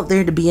 I want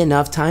there to be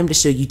enough time to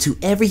show you to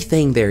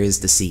everything there is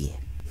to see.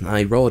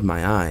 I rolled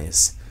my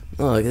eyes.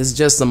 Look, it's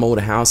just some old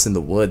house in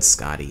the woods,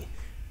 Scotty.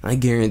 I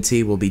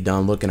guarantee we'll be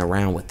done looking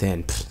around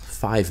within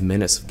 5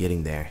 minutes of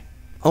getting there.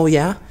 Oh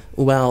yeah?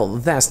 Well,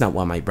 that's not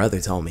what my brother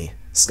told me,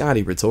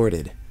 Scotty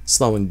retorted,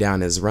 slowing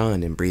down his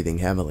run and breathing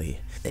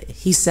heavily.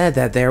 He said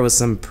that there was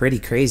some pretty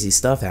crazy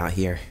stuff out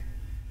here.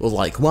 Well,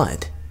 like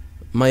what?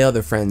 My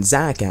other friend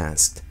Zach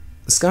asked.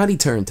 Scotty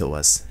turned to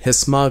us, his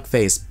smug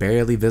face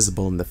barely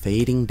visible in the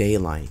fading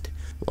daylight.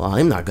 Well,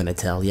 I'm not gonna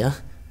tell ya,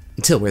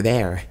 until we're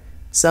there.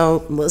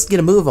 So, let's get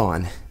a move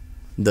on.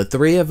 The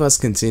three of us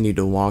continued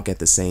to walk at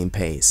the same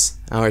pace,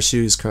 our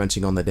shoes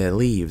crunching on the dead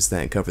leaves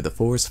that covered the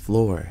forest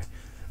floor.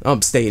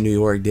 Upstate New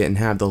York didn't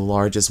have the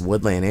largest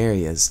woodland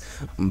areas,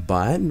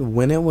 but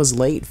when it was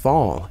late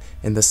fall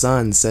and the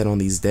sun set on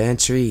these dead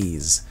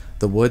trees,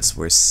 the woods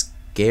were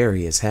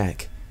scary as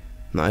heck.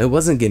 I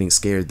wasn't getting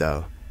scared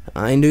though.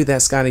 I knew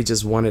that Scotty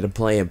just wanted to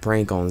play a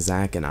prank on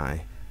Zach and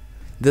I.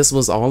 This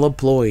was all a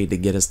ploy to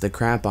get us to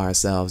crap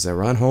ourselves and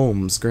run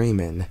home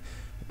screaming.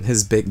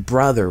 His big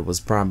brother was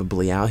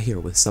probably out here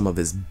with some of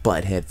his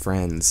butthead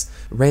friends,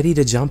 ready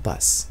to jump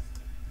us.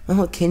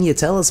 Oh, can you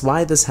tell us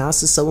why this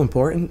house is so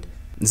important?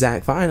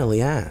 Zach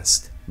finally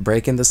asked,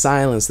 breaking the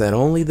silence that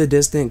only the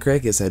distant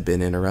crickets had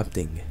been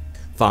interrupting.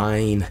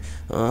 Fine,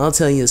 I'll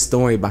tell you a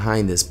story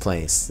behind this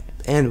place,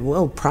 and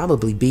we'll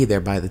probably be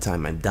there by the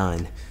time I'm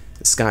done.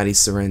 Scotty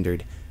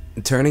surrendered,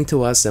 turning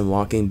to us and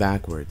walking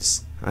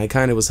backwards. I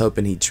kinda was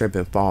hoping he'd trip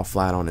and fall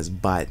flat on his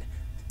butt.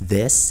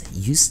 This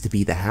used to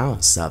be the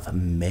house of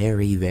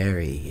Mary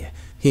Very,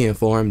 he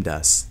informed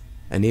us,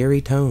 an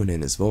eerie tone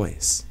in his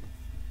voice.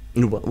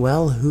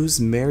 Well, who's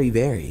Mary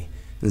Very?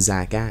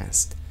 Zach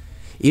asked.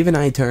 Even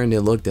I turned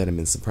and looked at him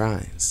in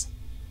surprise.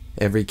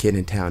 Every kid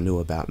in town knew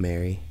about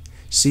Mary.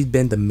 She'd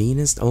been the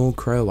meanest old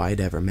crow I'd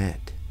ever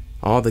met.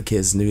 All the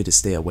kids knew to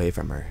stay away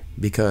from her,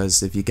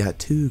 because if you got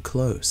too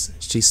close,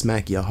 she'd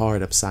smack you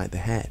hard upside the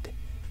head.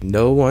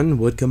 No one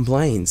would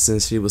complain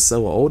since she was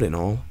so old and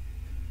all.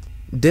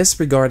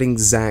 Disregarding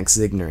Zach's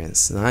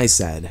ignorance, I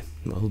said,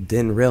 well,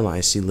 didn't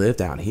realize she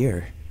lived out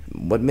here.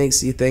 What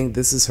makes you think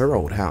this is her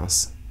old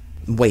house?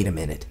 Wait a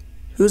minute.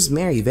 Who's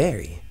Mary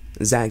Very?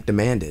 Zach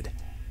demanded.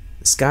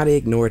 Scotty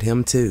ignored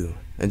him too,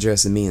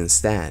 addressing me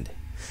instead.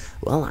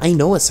 Well, I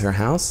know it's her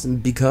house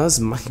because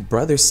my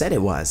brother said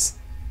it was.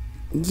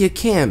 You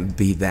can't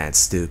be that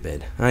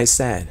stupid, I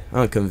said,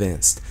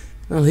 unconvinced.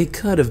 Well, he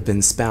could have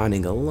been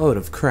spouting a load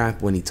of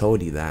crap when he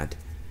told you that.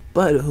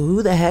 But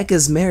who the heck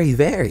is Mary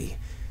Very?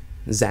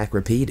 Zach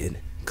repeated,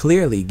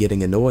 clearly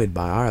getting annoyed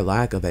by our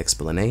lack of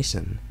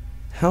explanation.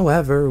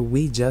 However,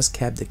 we just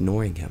kept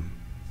ignoring him.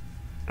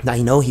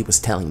 I know he was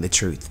telling the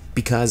truth,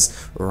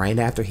 because right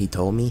after he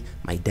told me,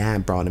 my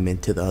dad brought him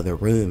into the other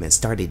room and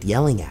started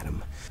yelling at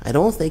him. I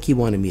don't think he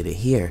wanted me to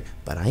hear,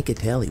 but I could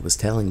tell he was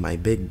telling my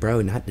big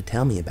bro not to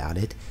tell me about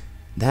it.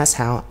 That's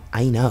how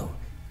I know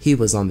he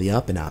was on the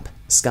up and up,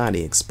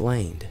 Scotty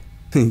explained.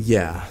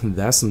 Yeah,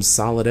 that's some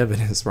solid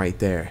evidence right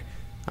there,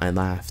 I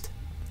laughed.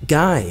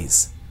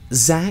 Guys!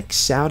 Zach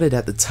shouted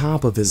at the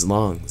top of his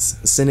lungs,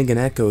 sending an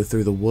echo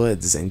through the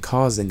woods and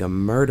causing a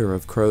murder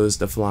of crows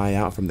to fly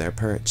out from their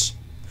perch.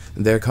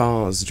 Their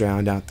calls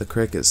drowned out the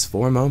crickets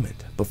for a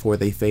moment before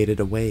they faded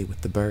away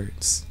with the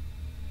birds.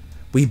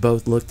 We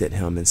both looked at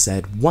him and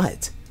said,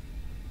 "What?"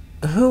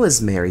 "Who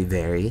is Mary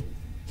Very?"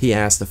 he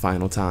asked the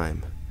final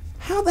time.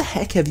 "How the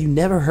heck have you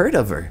never heard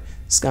of her?"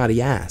 Scotty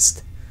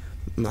asked.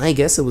 "I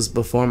guess it was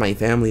before my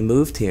family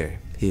moved here,"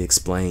 he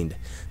explained.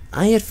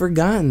 I had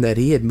forgotten that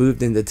he had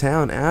moved into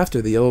town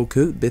after the old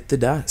coot bit the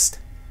dust.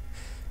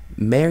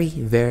 Mary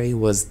Very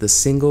was the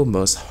single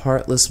most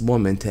heartless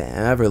woman to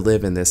ever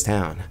live in this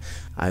town.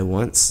 I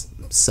once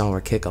saw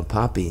her kick a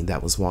puppy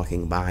that was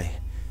walking by.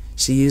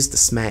 She used to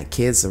smack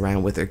kids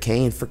around with her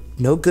cane for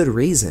no good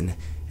reason,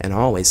 and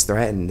always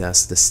threatened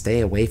us to stay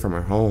away from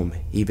her home,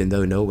 even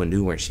though no one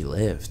knew where she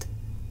lived.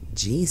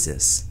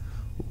 Jesus,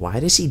 why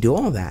did she do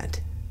all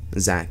that?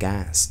 Zach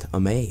asked,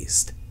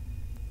 amazed.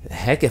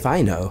 Heck if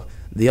I know.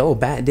 The old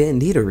bat didn't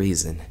need a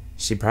reason.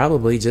 She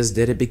probably just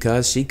did it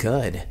because she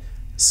could,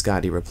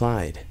 Scotty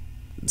replied.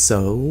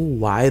 So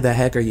why the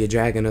heck are you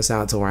dragging us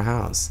out to our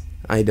house?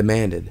 I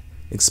demanded.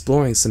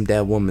 Exploring some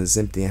dead woman's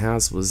empty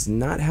house was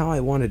not how I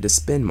wanted to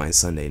spend my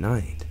Sunday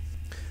night.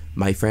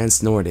 My friend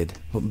snorted.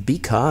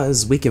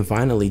 Because we can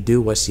finally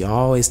do what she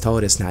always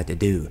told us not to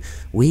do.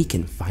 We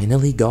can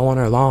finally go on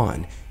her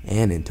lawn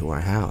and into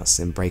her house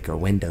and break her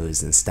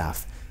windows and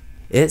stuff.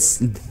 It's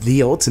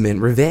the ultimate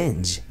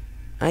revenge.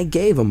 I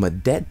gave him a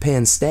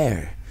deadpan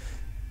stare.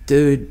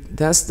 Dude,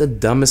 that's the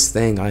dumbest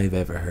thing I've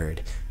ever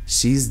heard.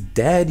 She's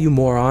dead, you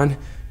moron.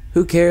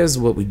 Who cares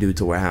what we do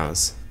to her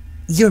house?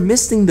 You're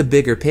missing the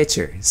bigger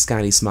picture,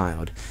 Scotty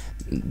smiled.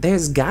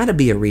 There's gotta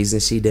be a reason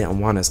she didn't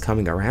want us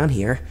coming around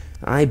here.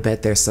 I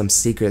bet there's some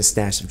secret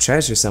stash of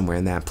treasure somewhere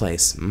in that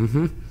place.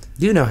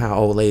 You know how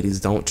old ladies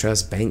don't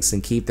trust banks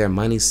and keep their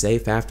money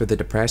safe after the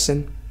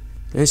Depression?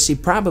 And she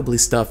probably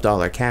stuffed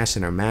all her cash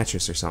in her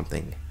mattress or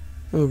something.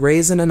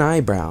 Raising an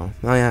eyebrow,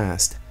 I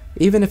asked,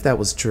 even if that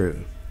was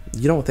true,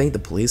 you don't think the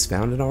police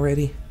found it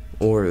already?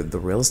 Or the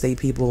real estate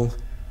people?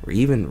 Or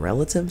even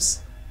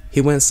relatives?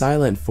 He went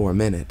silent for a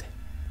minute.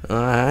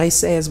 I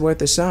say it's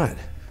worth a shot.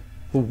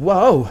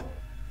 Whoa!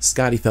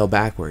 Scotty fell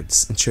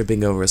backwards,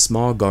 tripping over a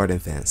small garden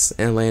fence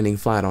and landing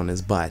flat on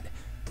his butt.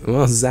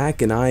 Well,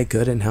 Zach and I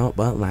couldn't help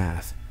but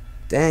laugh.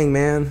 Dang,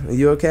 man, are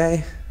you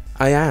okay?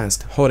 I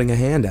asked, holding a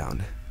hand out.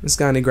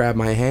 Scotty grabbed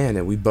my hand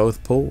and we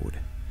both pulled.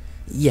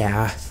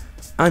 Yeah,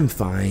 I'm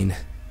fine,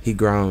 he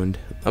groaned,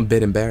 a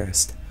bit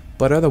embarrassed,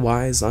 but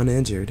otherwise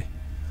uninjured.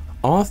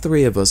 All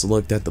three of us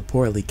looked at the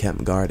poorly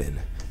kept garden.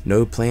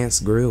 No plants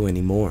grew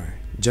anymore,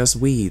 just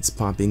weeds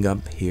popping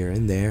up here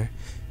and there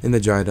in the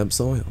dried up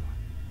soil.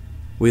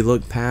 We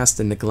looked past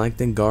the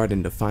neglected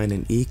garden to find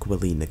an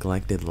equally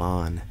neglected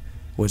lawn,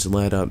 which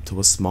led up to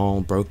a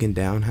small broken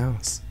down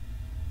house.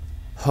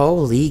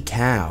 Holy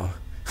cow,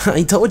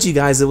 I told you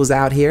guys it was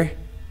out here.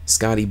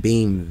 Scotty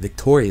beamed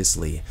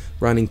victoriously,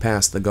 running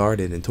past the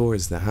garden and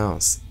towards the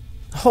house.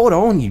 Hold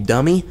on, you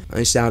dummy,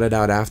 I shouted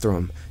out after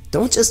him.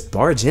 Don't just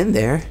barge in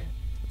there.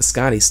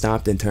 Scotty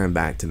stopped and turned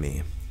back to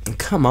me.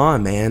 Come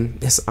on, man,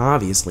 it's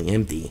obviously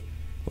empty.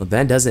 Well,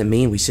 that doesn't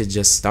mean we should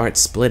just start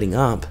splitting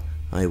up,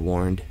 I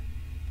warned.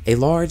 A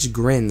large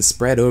grin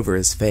spread over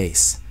his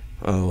face.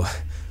 Oh,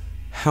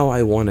 how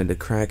I wanted to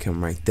crack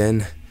him right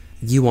then.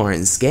 You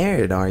aren't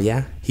scared, are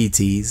ya? He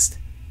teased.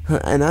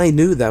 And I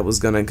knew that was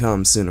gonna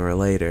come sooner or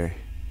later.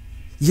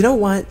 You know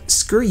what?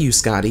 Screw you,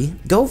 Scotty.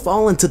 Go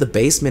fall into the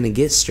basement and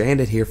get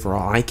stranded here for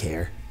all I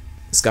care.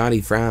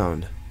 Scotty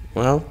frowned.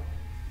 Well,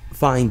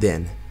 fine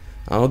then.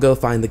 I'll go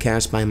find the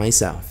cash by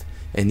myself,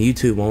 and you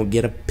two won't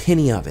get a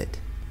penny of it.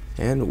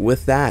 And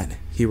with that,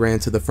 he ran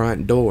to the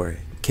front door,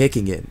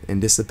 kicking it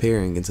and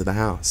disappearing into the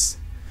house.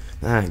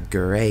 Ah,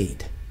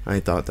 great, I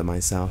thought to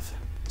myself.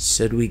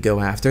 Should we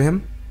go after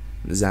him?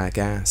 Zach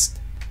asked.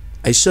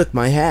 I shook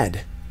my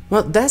head.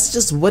 Well, that's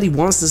just what he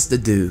wants us to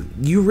do.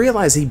 You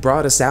realize he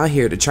brought us out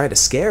here to try to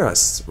scare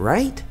us,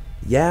 right?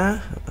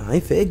 Yeah, I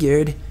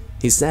figured,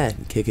 he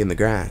said, kicking the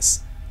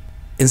grass.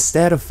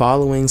 Instead of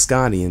following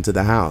Scotty into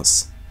the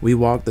house, we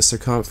walked the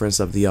circumference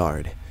of the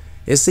yard.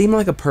 It seemed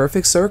like a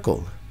perfect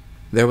circle.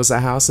 There was a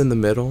house in the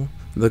middle,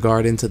 the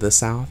garden to the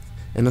south,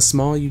 and a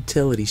small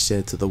utility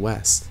shed to the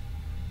west.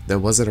 There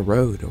wasn't a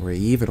road or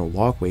even a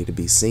walkway to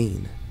be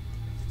seen.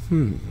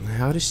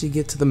 How does she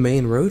get to the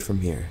main road from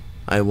here?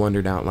 I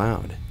wondered out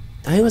loud.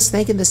 I was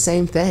thinking the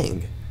same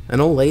thing. An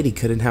old lady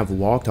couldn't have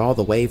walked all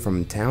the way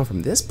from town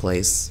from this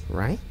place,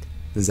 right?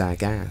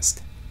 Zach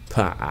asked.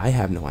 Puh, I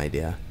have no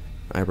idea,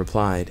 I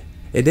replied.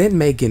 It didn't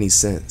make any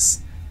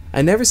sense.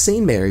 I'd never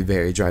seen Mary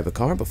Berry drive a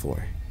car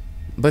before.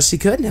 But she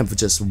couldn't have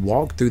just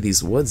walked through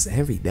these woods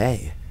every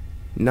day.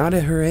 Not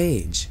at her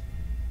age.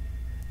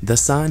 The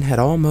sun had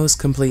almost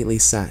completely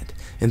set,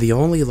 and the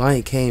only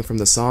light came from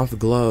the soft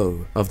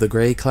glow of the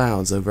gray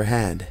clouds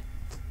overhead.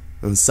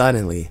 And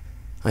suddenly,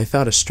 I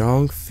felt a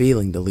strong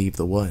feeling to leave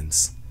the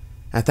woods.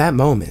 At that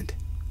moment,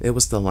 it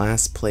was the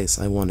last place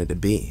I wanted to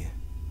be.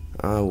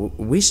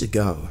 We should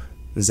go.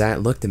 Zach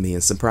looked at me in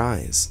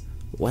surprise.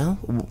 Well,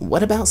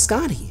 what about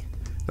Scotty?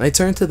 I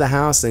turned to the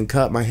house and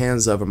cupped my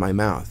hands over my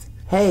mouth.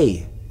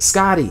 Hey,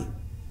 Scotty,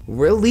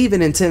 we're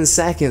leaving in 10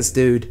 seconds,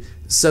 dude.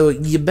 So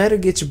you better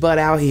get your butt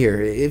out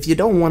here if you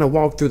don't want to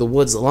walk through the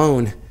woods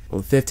alone.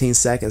 Well, 15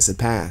 seconds had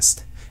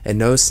passed, and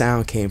no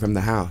sound came from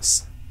the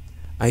house.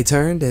 I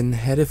turned and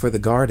headed for the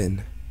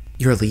garden.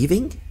 You're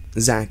leaving?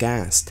 Zach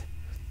asked.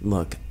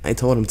 Look, I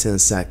told him 10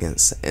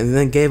 seconds, and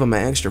then gave him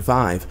an extra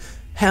 5.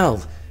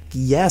 Hell,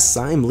 yes,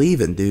 I'm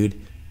leaving, dude.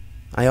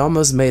 I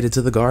almost made it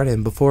to the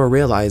garden before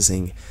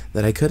realizing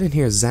that I couldn't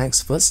hear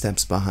Zach's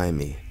footsteps behind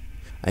me.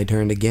 I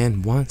turned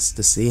again once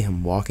to see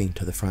him walking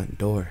to the front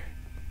door.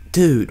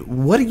 Dude,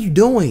 what are you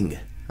doing?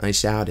 I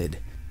shouted,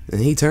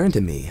 and he turned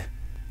to me,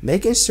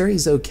 making sure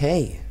he's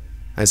okay.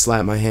 I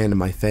slapped my hand in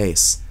my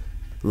face.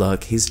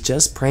 Look, he's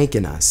just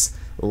pranking us.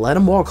 Let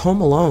him walk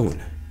home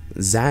alone.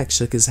 Zach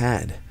shook his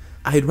head.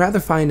 I'd rather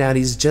find out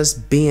he's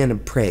just being a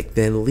prick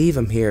than leave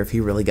him here if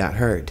he really got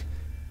hurt.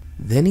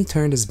 Then he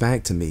turned his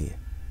back to me,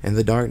 and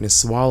the darkness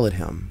swallowed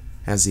him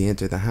as he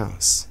entered the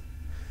house.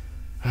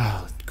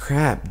 Oh,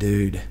 crap,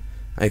 dude.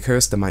 I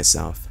cursed to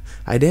myself.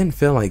 I didn't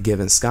feel like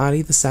giving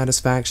Scotty the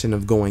satisfaction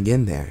of going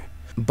in there.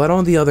 But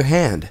on the other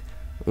hand,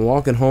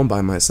 walking home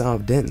by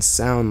myself didn't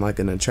sound like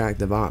an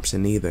attractive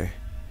option either.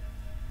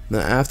 Now,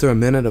 after a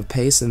minute of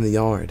pace in the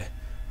yard,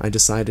 I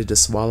decided to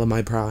swallow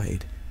my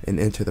pride and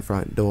enter the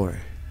front door.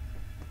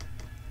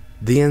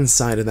 The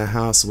inside of the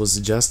house was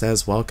just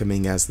as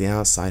welcoming as the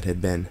outside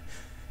had been.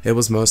 It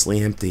was mostly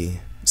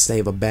empty,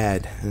 save a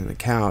bed and a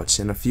couch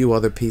and a few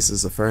other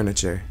pieces of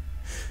furniture.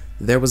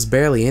 There was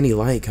barely any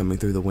light coming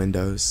through the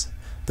windows,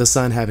 the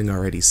sun having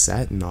already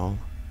set and all.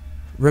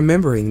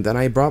 Remembering that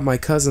I brought my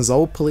cousin's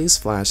old police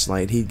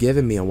flashlight he'd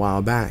given me a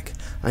while back,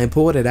 I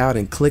pulled it out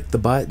and clicked the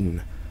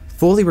button,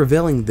 fully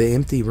revealing the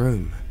empty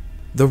room.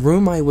 The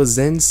room I was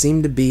in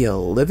seemed to be a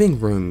living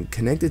room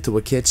connected to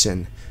a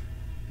kitchen.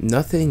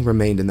 Nothing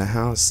remained in the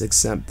house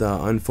except the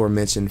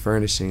aforementioned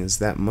furnishings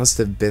that must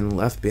have been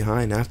left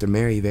behind after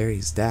Mary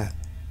Berry's death.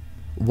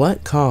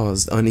 What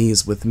caused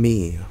unease with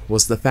me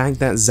was the fact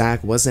that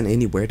Zach wasn't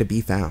anywhere to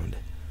be found.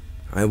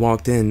 I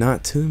walked in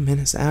not 2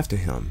 minutes after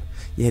him,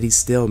 yet he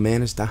still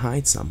managed to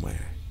hide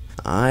somewhere.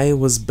 I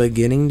was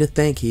beginning to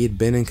think he had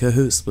been in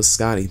cahoots with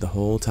Scotty the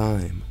whole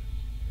time.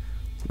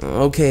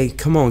 "Okay,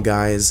 come on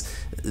guys,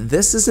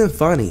 this isn't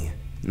funny,"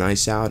 I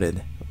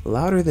shouted,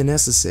 louder than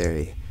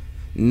necessary.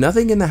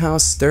 Nothing in the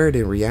house stirred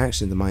in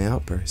reaction to my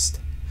outburst.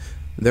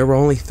 There were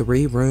only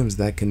 3 rooms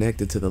that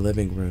connected to the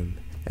living room,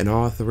 and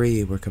all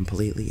 3 were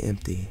completely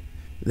empty.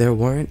 There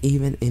weren't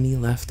even any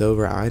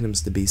leftover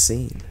items to be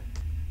seen.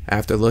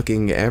 After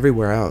looking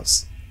everywhere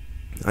else,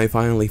 I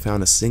finally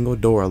found a single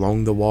door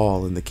along the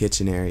wall in the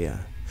kitchen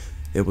area.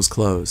 It was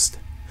closed,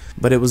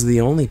 but it was the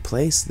only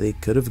place they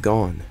could have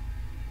gone.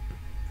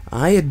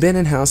 I had been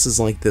in houses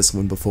like this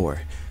one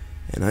before,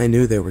 and I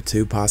knew there were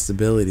 2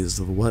 possibilities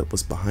of what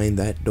was behind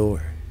that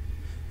door.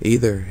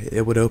 Either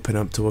it would open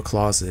up to a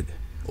closet,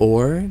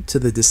 or to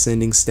the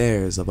descending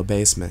stairs of a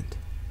basement.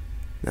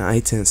 I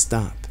tensed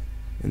up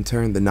and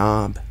turned the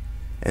knob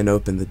and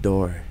opened the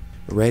door,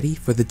 ready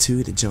for the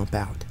 2 to jump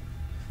out.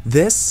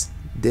 This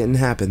didn't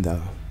happen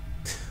though.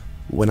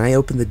 When I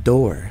opened the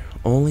door,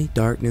 only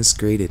darkness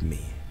greeted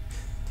me.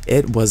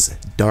 It was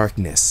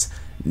darkness,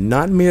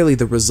 not merely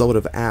the result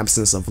of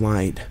absence of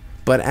light,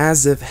 but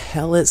as if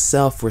hell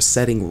itself were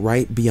setting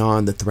right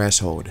beyond the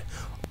threshold.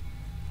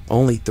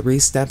 Only 3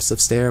 steps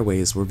of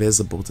stairways were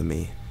visible to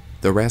me,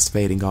 the rest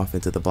fading off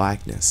into the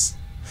blackness.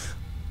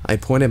 I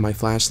pointed my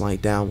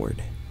flashlight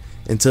downward,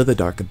 into the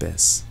dark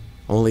abyss,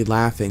 only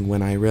laughing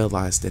when I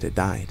realized it had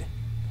died.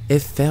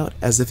 It felt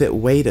as if it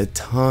weighed a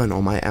ton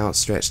on my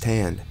outstretched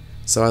hand,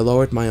 so I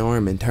lowered my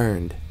arm and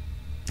turned,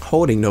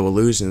 holding no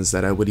illusions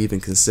that I would even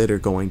consider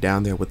going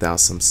down there without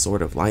some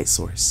sort of light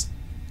source.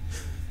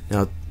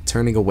 Now,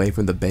 turning away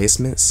from the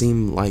basement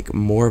seemed like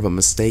more of a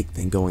mistake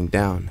than going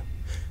down,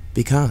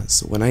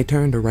 because when I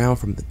turned around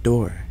from the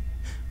door,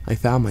 I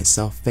found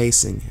myself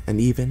facing an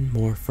even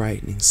more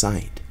frightening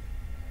sight.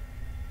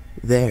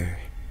 There,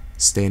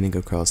 standing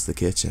across the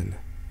kitchen,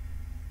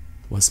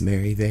 was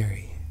Mary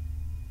Very.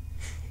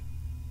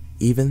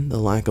 Even the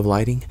lack of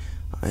lighting,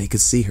 I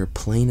could see her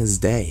plain as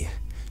day.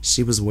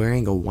 She was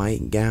wearing a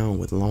white gown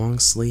with long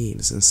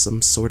sleeves and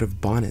some sort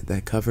of bonnet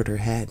that covered her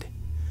head.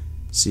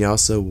 She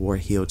also wore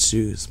heeled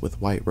shoes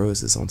with white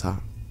roses on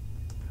top.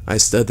 I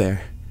stood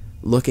there,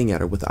 looking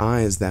at her with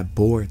eyes that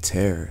bore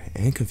terror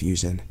and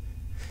confusion.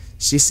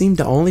 She seemed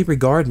to only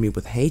regard me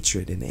with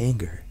hatred and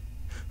anger.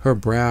 Her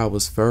brow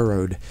was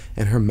furrowed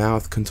and her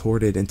mouth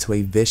contorted into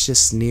a vicious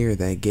sneer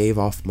that gave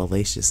off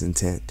malicious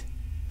intent.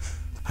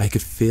 I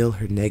could feel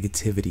her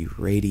negativity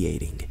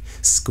radiating,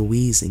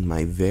 squeezing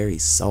my very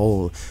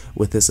soul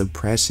with this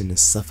oppression and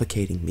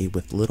suffocating me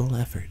with little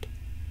effort.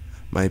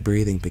 My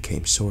breathing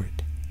became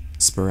short,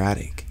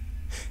 sporadic,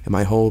 and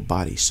my whole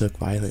body shook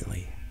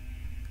violently.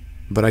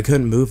 But I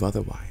couldn't move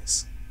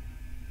otherwise.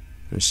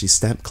 She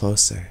stepped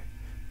closer,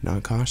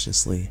 not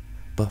cautiously,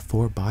 but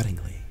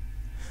forebodingly,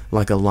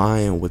 like a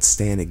lion would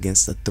stand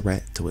against a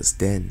threat to its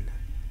den.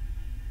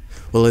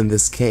 Well, in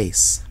this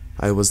case,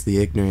 I was the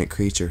ignorant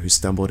creature who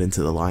stumbled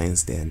into the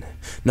lion's den,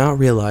 not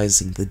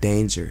realizing the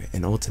danger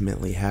and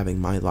ultimately having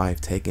my life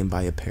taken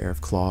by a pair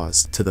of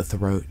claws to the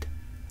throat.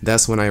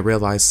 That's when I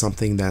realized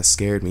something that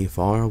scared me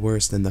far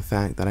worse than the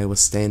fact that I was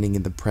standing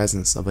in the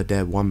presence of a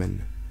dead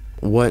woman.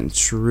 What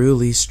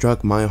truly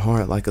struck my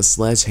heart like a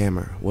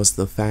sledgehammer was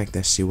the fact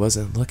that she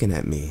wasn't looking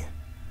at me,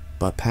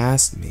 but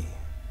past me.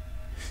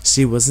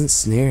 She wasn't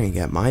sneering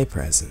at my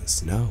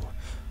presence, no,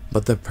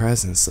 but the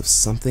presence of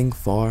something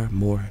far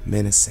more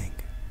menacing.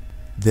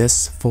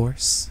 This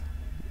force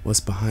was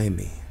behind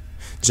me,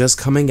 just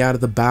coming out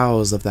of the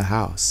bowels of the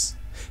house.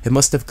 It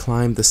must have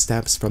climbed the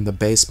steps from the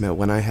basement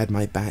when I had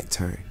my back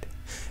turned,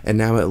 and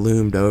now it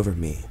loomed over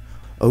me,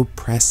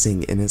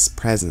 oppressing in its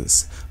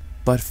presence,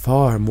 but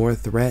far more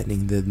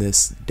threatening than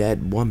this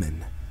dead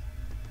woman.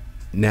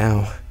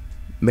 Now,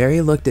 Mary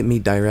looked at me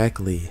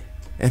directly,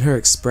 and her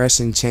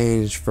expression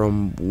changed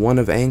from one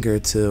of anger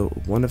to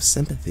one of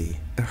sympathy.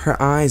 Her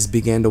eyes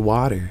began to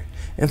water,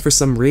 and for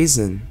some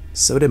reason,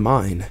 so did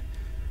mine.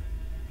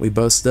 We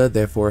both stood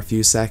there for a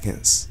few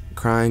seconds,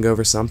 crying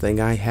over something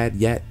I had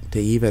yet to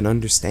even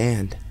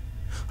understand.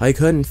 I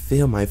couldn't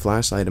feel my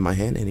flashlight in my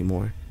hand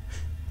anymore.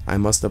 I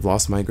must have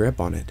lost my grip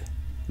on it,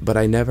 but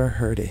I never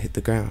heard it hit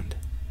the ground.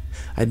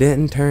 I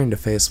didn't turn to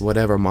face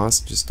whatever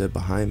monster stood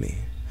behind me,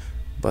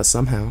 but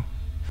somehow,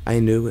 I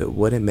knew it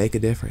wouldn't make a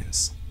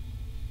difference.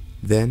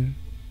 Then,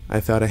 I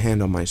felt a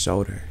hand on my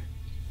shoulder.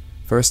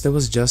 First it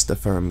was just a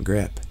firm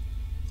grip,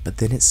 but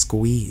then it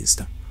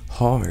squeezed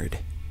hard,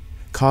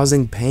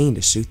 causing pain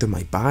to shoot through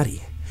my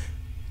body.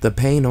 The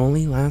pain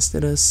only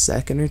lasted a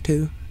second or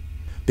two,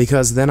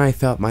 because then I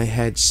felt my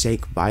head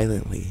shake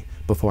violently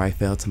before I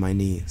fell to my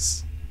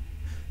knees.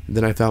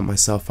 Then I felt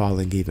myself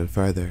falling even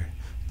further,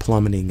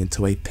 plummeting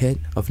into a pit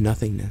of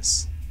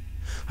nothingness.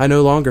 I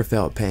no longer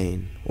felt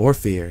pain, or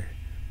fear,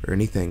 or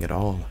anything at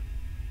all.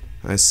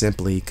 I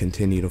simply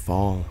continued to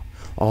fall,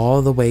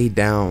 all the way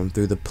down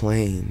through the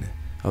plane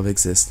of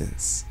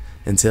existence,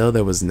 until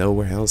there was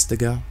nowhere else to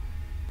go.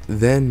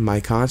 Then my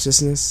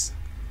consciousness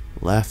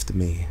left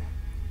me.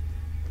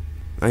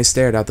 I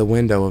stared out the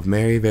window of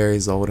Mary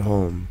Very's old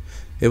home.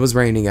 It was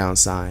raining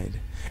outside,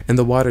 and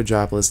the water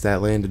droplets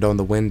that landed on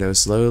the window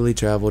slowly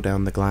traveled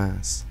down the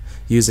glass,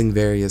 using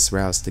various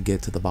routes to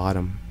get to the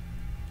bottom.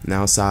 And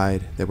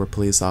outside, there were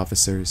police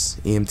officers,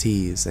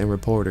 EMTs, and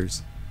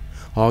reporters,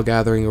 all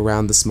gathering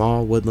around the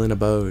small woodland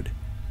abode.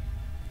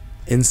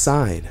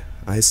 Inside,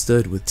 I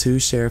stood with 2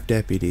 sheriff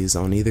deputies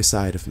on either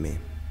side of me.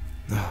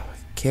 Oh,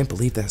 I can't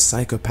believe that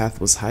psychopath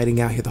was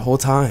hiding out here the whole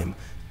time.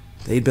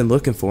 They'd been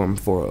looking for him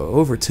for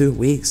over 2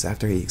 weeks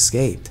after he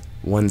escaped.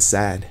 One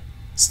said,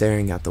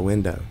 staring out the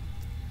window.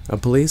 A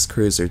police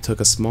cruiser took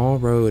a small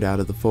road out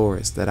of the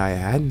forest that I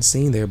hadn't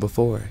seen there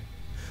before.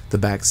 The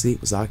back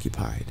seat was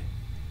occupied.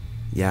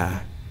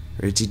 Yeah,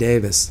 Richie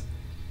Davis.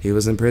 He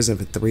was in prison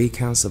for 3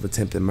 counts of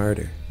attempted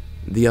murder.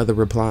 The other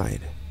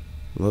replied.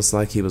 Looks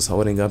like he was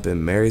holding up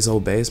in Mary's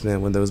old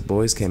basement when those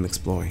boys came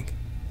exploring.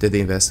 Did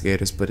the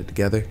investigators put it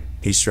together?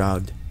 He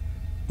shrugged.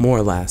 More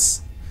or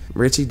less.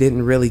 Richie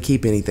didn't really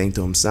keep anything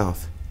to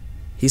himself.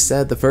 He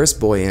said the first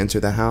boy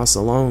entered the house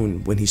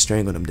alone when he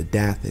strangled him to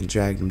death and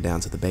dragged him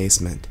down to the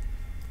basement.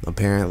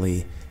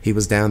 Apparently, he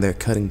was down there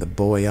cutting the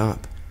boy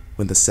up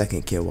when the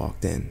second kid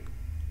walked in.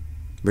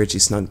 Richie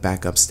snuck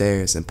back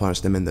upstairs and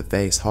punched him in the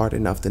face hard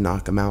enough to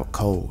knock him out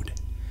cold,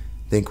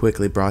 then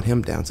quickly brought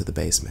him down to the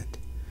basement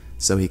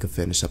so he could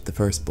finish up the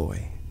first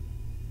boy.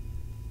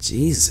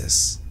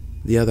 Jesus,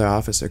 the other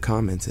officer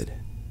commented.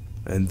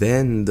 And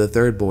then the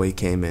third boy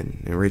came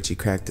in and Richie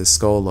cracked his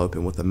skull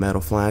open with a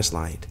metal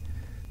flashlight.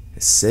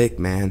 It's sick,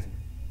 man.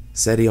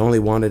 Said he only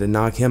wanted to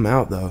knock him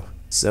out though,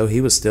 so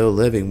he was still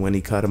living when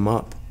he cut him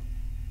up.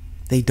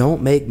 They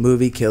don't make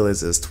movie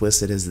killers as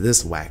twisted as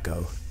this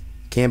wacko.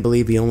 Can't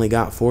believe he only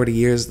got 40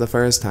 years the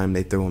first time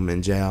they threw him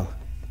in jail.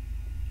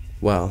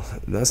 Well,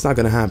 that's not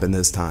gonna happen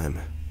this time.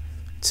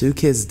 2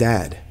 kids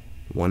dead,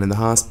 1 in the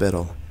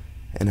hospital,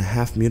 and a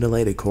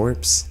half-mutilated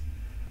corpse.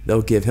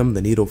 They'll give him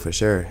the needle for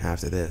sure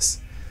after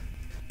this.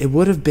 It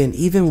would have been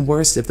even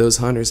worse if those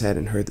hunters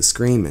hadn't heard the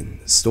screaming,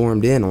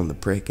 stormed in on the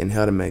prick, and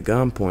held him at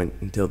gunpoint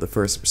until the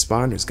first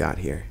responders got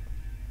here.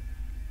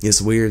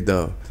 It's weird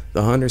though.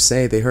 The hunters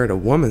say they heard a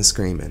woman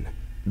screaming.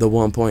 The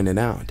one pointed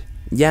out.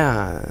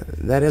 Yeah,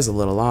 that is a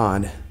little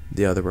odd,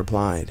 the other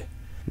replied.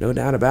 No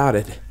doubt about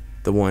it,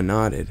 the one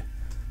nodded.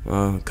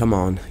 Come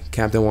on,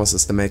 Captain wants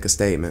us to make a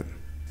statement.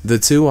 The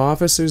 2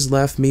 officers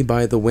left me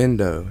by the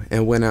window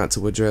and went out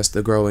to address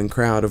the growing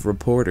crowd of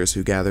reporters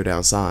who gathered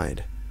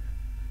outside.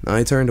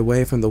 I turned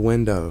away from the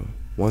window,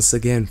 once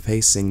again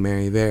facing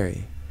Mary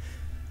Very.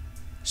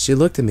 She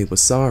looked at me with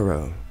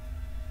sorrow,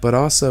 but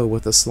also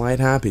with a slight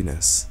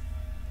happiness.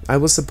 I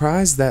was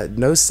surprised that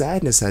no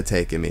sadness had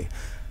taken me.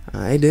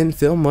 I didn't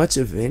feel much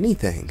of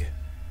anything.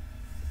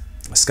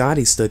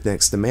 Scotty stood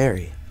next to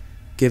Mary,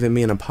 giving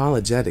me an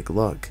apologetic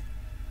look.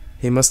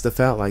 He must have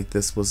felt like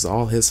this was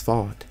all his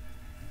fault.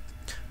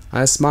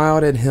 I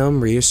smiled at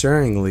him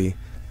reassuringly,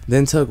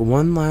 then took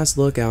one last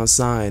look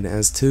outside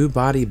as 2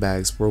 body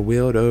bags were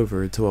wheeled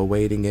over to a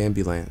waiting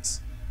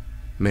ambulance.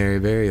 Mary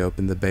Very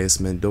opened the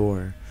basement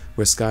door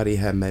where Scotty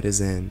had met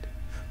his end,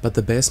 but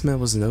the basement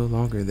was no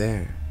longer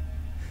there.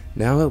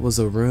 Now it was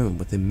a room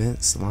with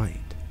immense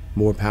light,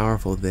 more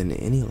powerful than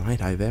any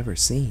light I've ever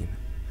seen.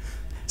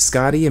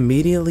 Scotty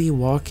immediately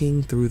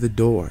walking through the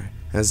door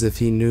as if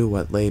he knew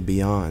what lay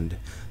beyond,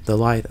 the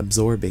light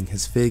absorbing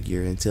his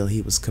figure until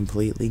he was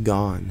completely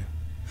gone.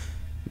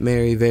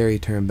 Mary Very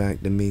turned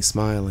back to me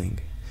smiling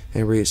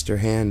and reached her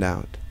hand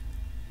out.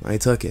 I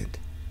took it,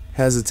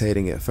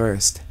 hesitating at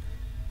first,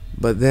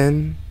 but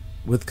then,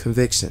 with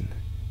conviction,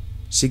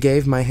 she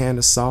gave my hand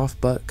a soft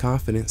but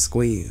confident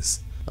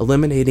squeeze,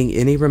 eliminating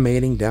any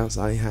remaining doubts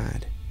I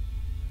had.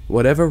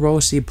 Whatever role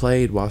she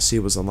played while she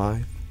was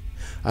alive,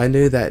 I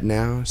knew that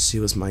now she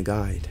was my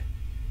guide,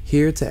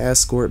 here to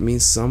escort me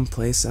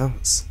someplace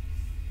else.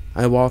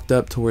 I walked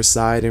up to her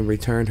side and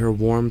returned her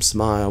warm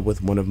smile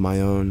with one of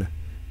my own.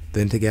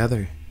 Then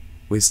together,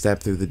 we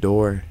stepped through the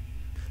door,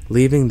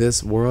 leaving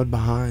this world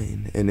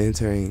behind and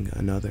entering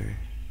another.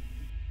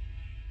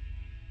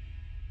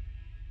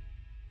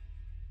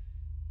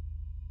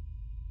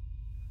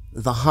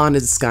 The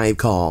Haunted Skype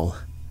Call,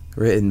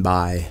 written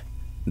by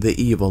The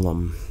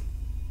Evilum.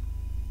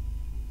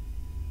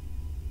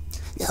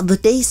 The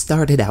day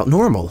started out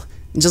normal,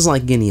 just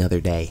like any other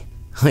day.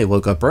 I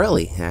woke up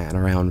early, at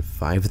around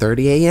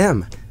 5:30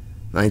 a.m.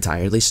 I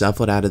tiredly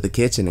shuffled out of the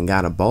kitchen and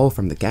got a bowl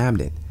from the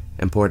cabinet,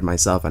 and poured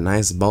myself a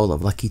nice bowl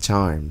of Lucky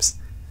Charms.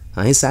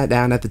 I sat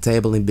down at the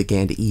table and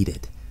began to eat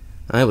it.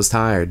 I was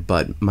tired,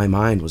 but my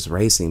mind was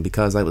racing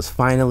because I was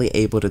finally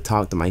able to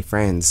talk to my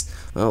friends.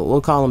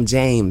 We'll call him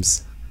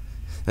James.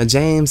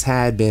 James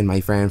had been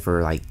my friend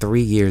for like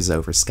 3 years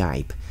over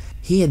Skype.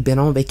 He had been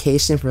on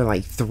vacation for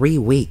like 3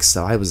 weeks,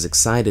 so I was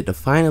excited to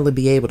finally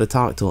be able to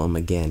talk to him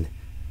again.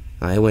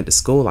 I went to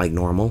school like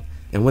normal,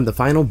 and when the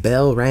final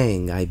bell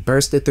rang, I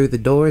bursted through the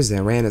doors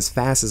and ran as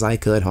fast as I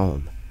could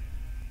home.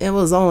 It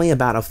was only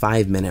about a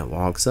 5-minute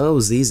walk, so it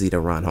was easy to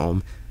run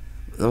home.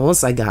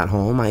 Once I got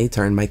home, I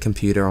turned my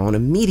computer on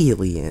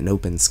immediately and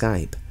opened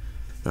Skype.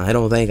 I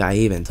don't think I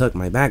even took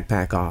my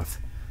backpack off.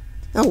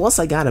 Once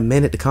I got a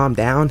minute to calm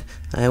down,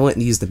 I went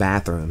and used the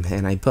bathroom,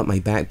 and I put my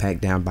backpack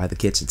down by the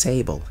kitchen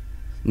table.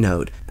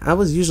 Note, I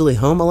was usually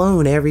home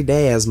alone every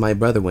day as my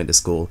brother went to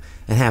school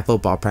and had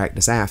football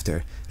practice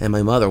after, and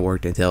my mother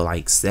worked until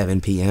like 7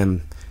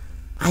 p.m.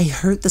 I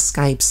heard the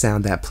Skype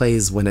sound that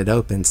plays when it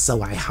opens,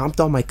 so I hopped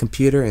on my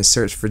computer and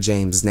searched for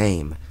James'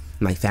 name,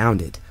 and I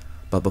found it,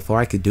 but before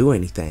I could do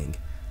anything,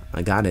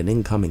 I got an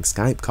incoming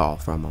Skype call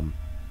from him.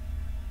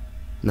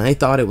 And I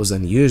thought it was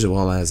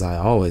unusual as I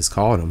always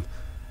called him,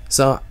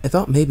 so I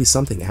thought maybe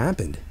something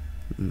happened.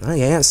 I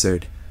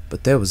answered,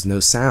 but there was no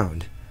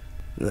sound.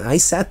 I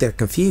sat there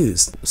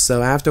confused,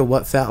 so after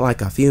what felt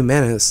like a few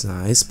minutes,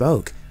 I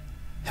spoke.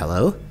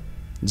 "Hello?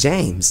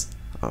 James,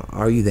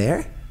 are you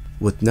there?"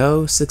 With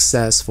no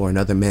success for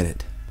another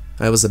minute.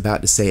 I was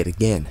about to say it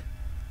again,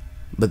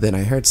 but then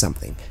I heard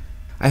something.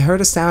 I heard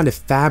a sound if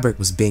fabric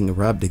was being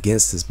rubbed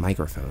against his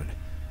microphone.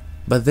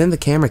 But then the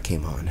camera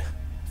came on,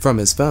 from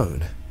his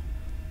phone.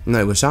 And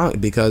I was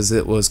shocked because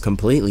it was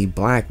completely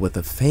black with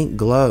a faint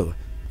glow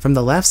from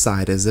the left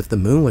side as if the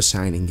moon was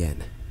shining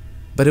in.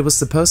 But it was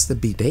supposed to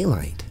be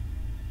daylight.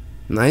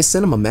 And I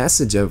sent him a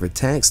message over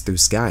text through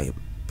Skype,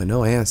 but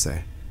no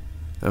answer.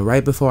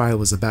 Right before I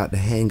was about to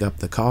hang up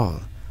the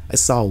call, I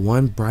saw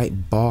one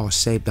bright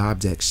ball-shaped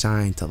object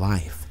shine to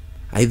life.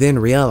 I then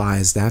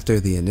realized after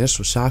the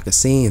initial shock of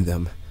seeing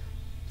them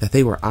that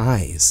they were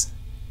eyes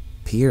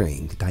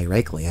peering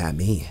directly at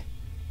me.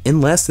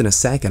 In less than a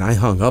second, I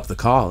hung up the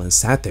call and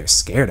sat there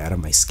scared out of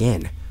my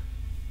skin.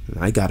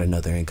 I got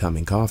another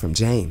incoming call from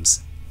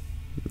James.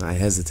 I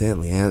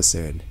hesitantly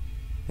answered,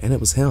 and it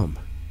was him.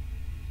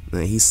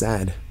 He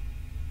said,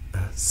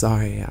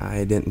 "Sorry,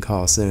 I didn't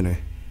call sooner.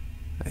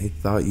 I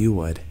thought you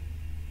would."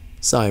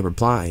 So I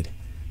replied,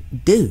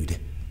 "Dude,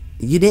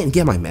 you didn't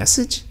get my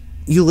message?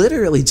 You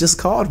literally just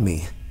called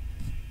me."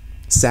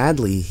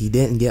 Sadly, he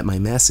didn't get my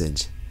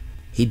message.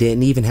 He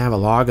didn't even have a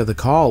log of the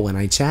call when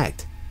I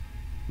checked.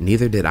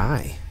 Neither did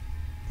I.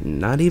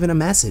 Not even a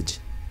message.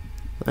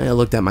 I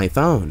looked at my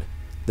phone,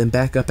 then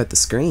back up at the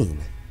screen.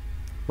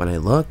 When I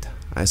looked,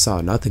 I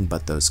saw nothing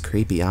but those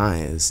creepy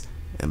eyes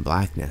and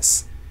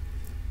blackness.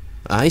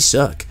 I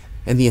shook,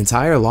 and the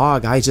entire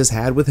log I just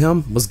had with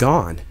him was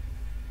gone.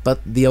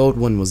 But the old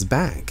one was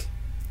back.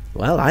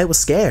 Well, I was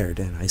scared,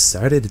 and I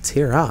started to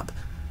tear up.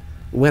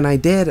 When I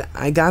did,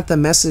 I got the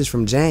message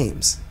from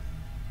James.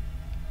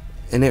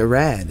 And it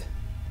read,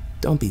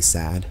 "Don't be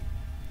sad.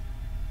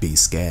 Be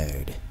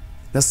scared."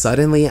 Now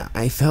suddenly,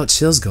 I felt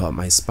chills go up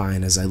my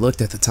spine as I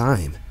looked at the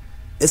time.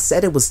 It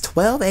said it was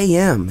 12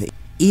 a.m.,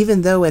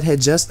 even though it had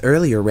just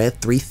earlier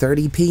read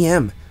 3:30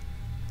 p.m.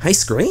 I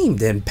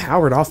screamed and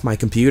powered off my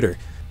computer.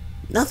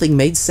 Nothing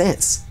made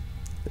sense.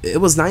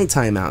 It was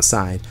nighttime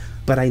outside,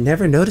 but I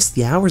never noticed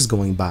the hours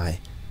going by.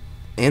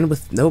 And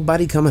with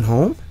nobody coming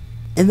home?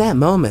 In that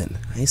moment,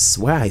 I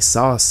swear I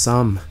saw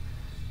some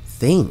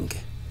thing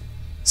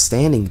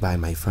standing by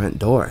my front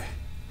door.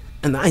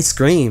 And I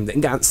screamed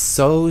and got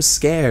so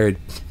scared,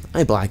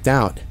 I blacked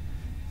out.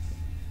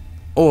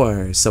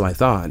 Or so I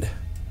thought.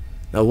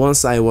 Now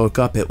once I woke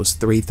up, it was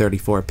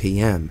 3:34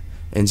 p.m.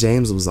 and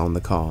James was on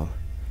the call.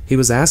 He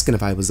was asking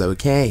if I was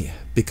okay,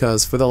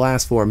 because for the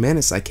last 4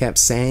 minutes I kept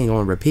saying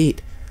on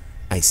repeat,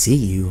 "I see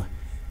you,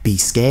 be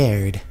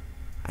scared.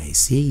 I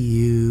see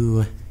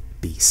you,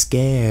 be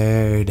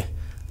scared.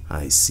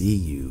 I see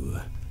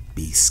you,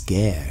 be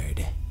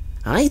scared."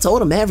 I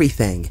told him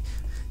everything,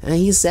 and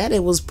he said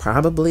it was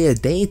probably a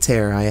day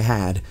terror I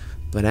had,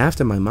 but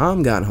after my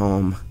mom got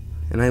home,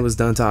 and I was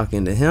done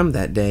talking to him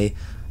that day,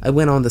 I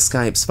went on the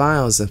Skype's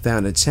files and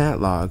found a chat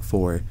log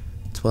for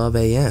 12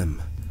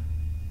 a.m.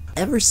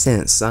 Ever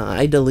since,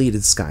 I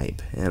deleted Skype,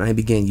 and I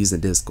began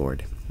using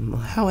Discord.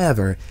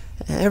 However,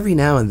 every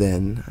now and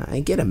then, I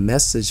get a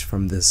message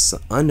from this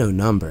unknown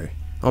number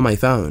on my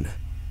phone.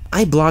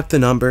 I blocked the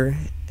number,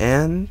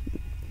 and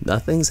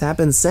nothing's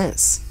happened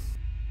since.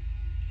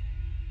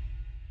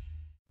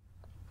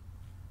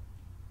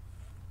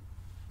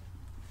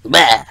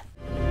 Bah!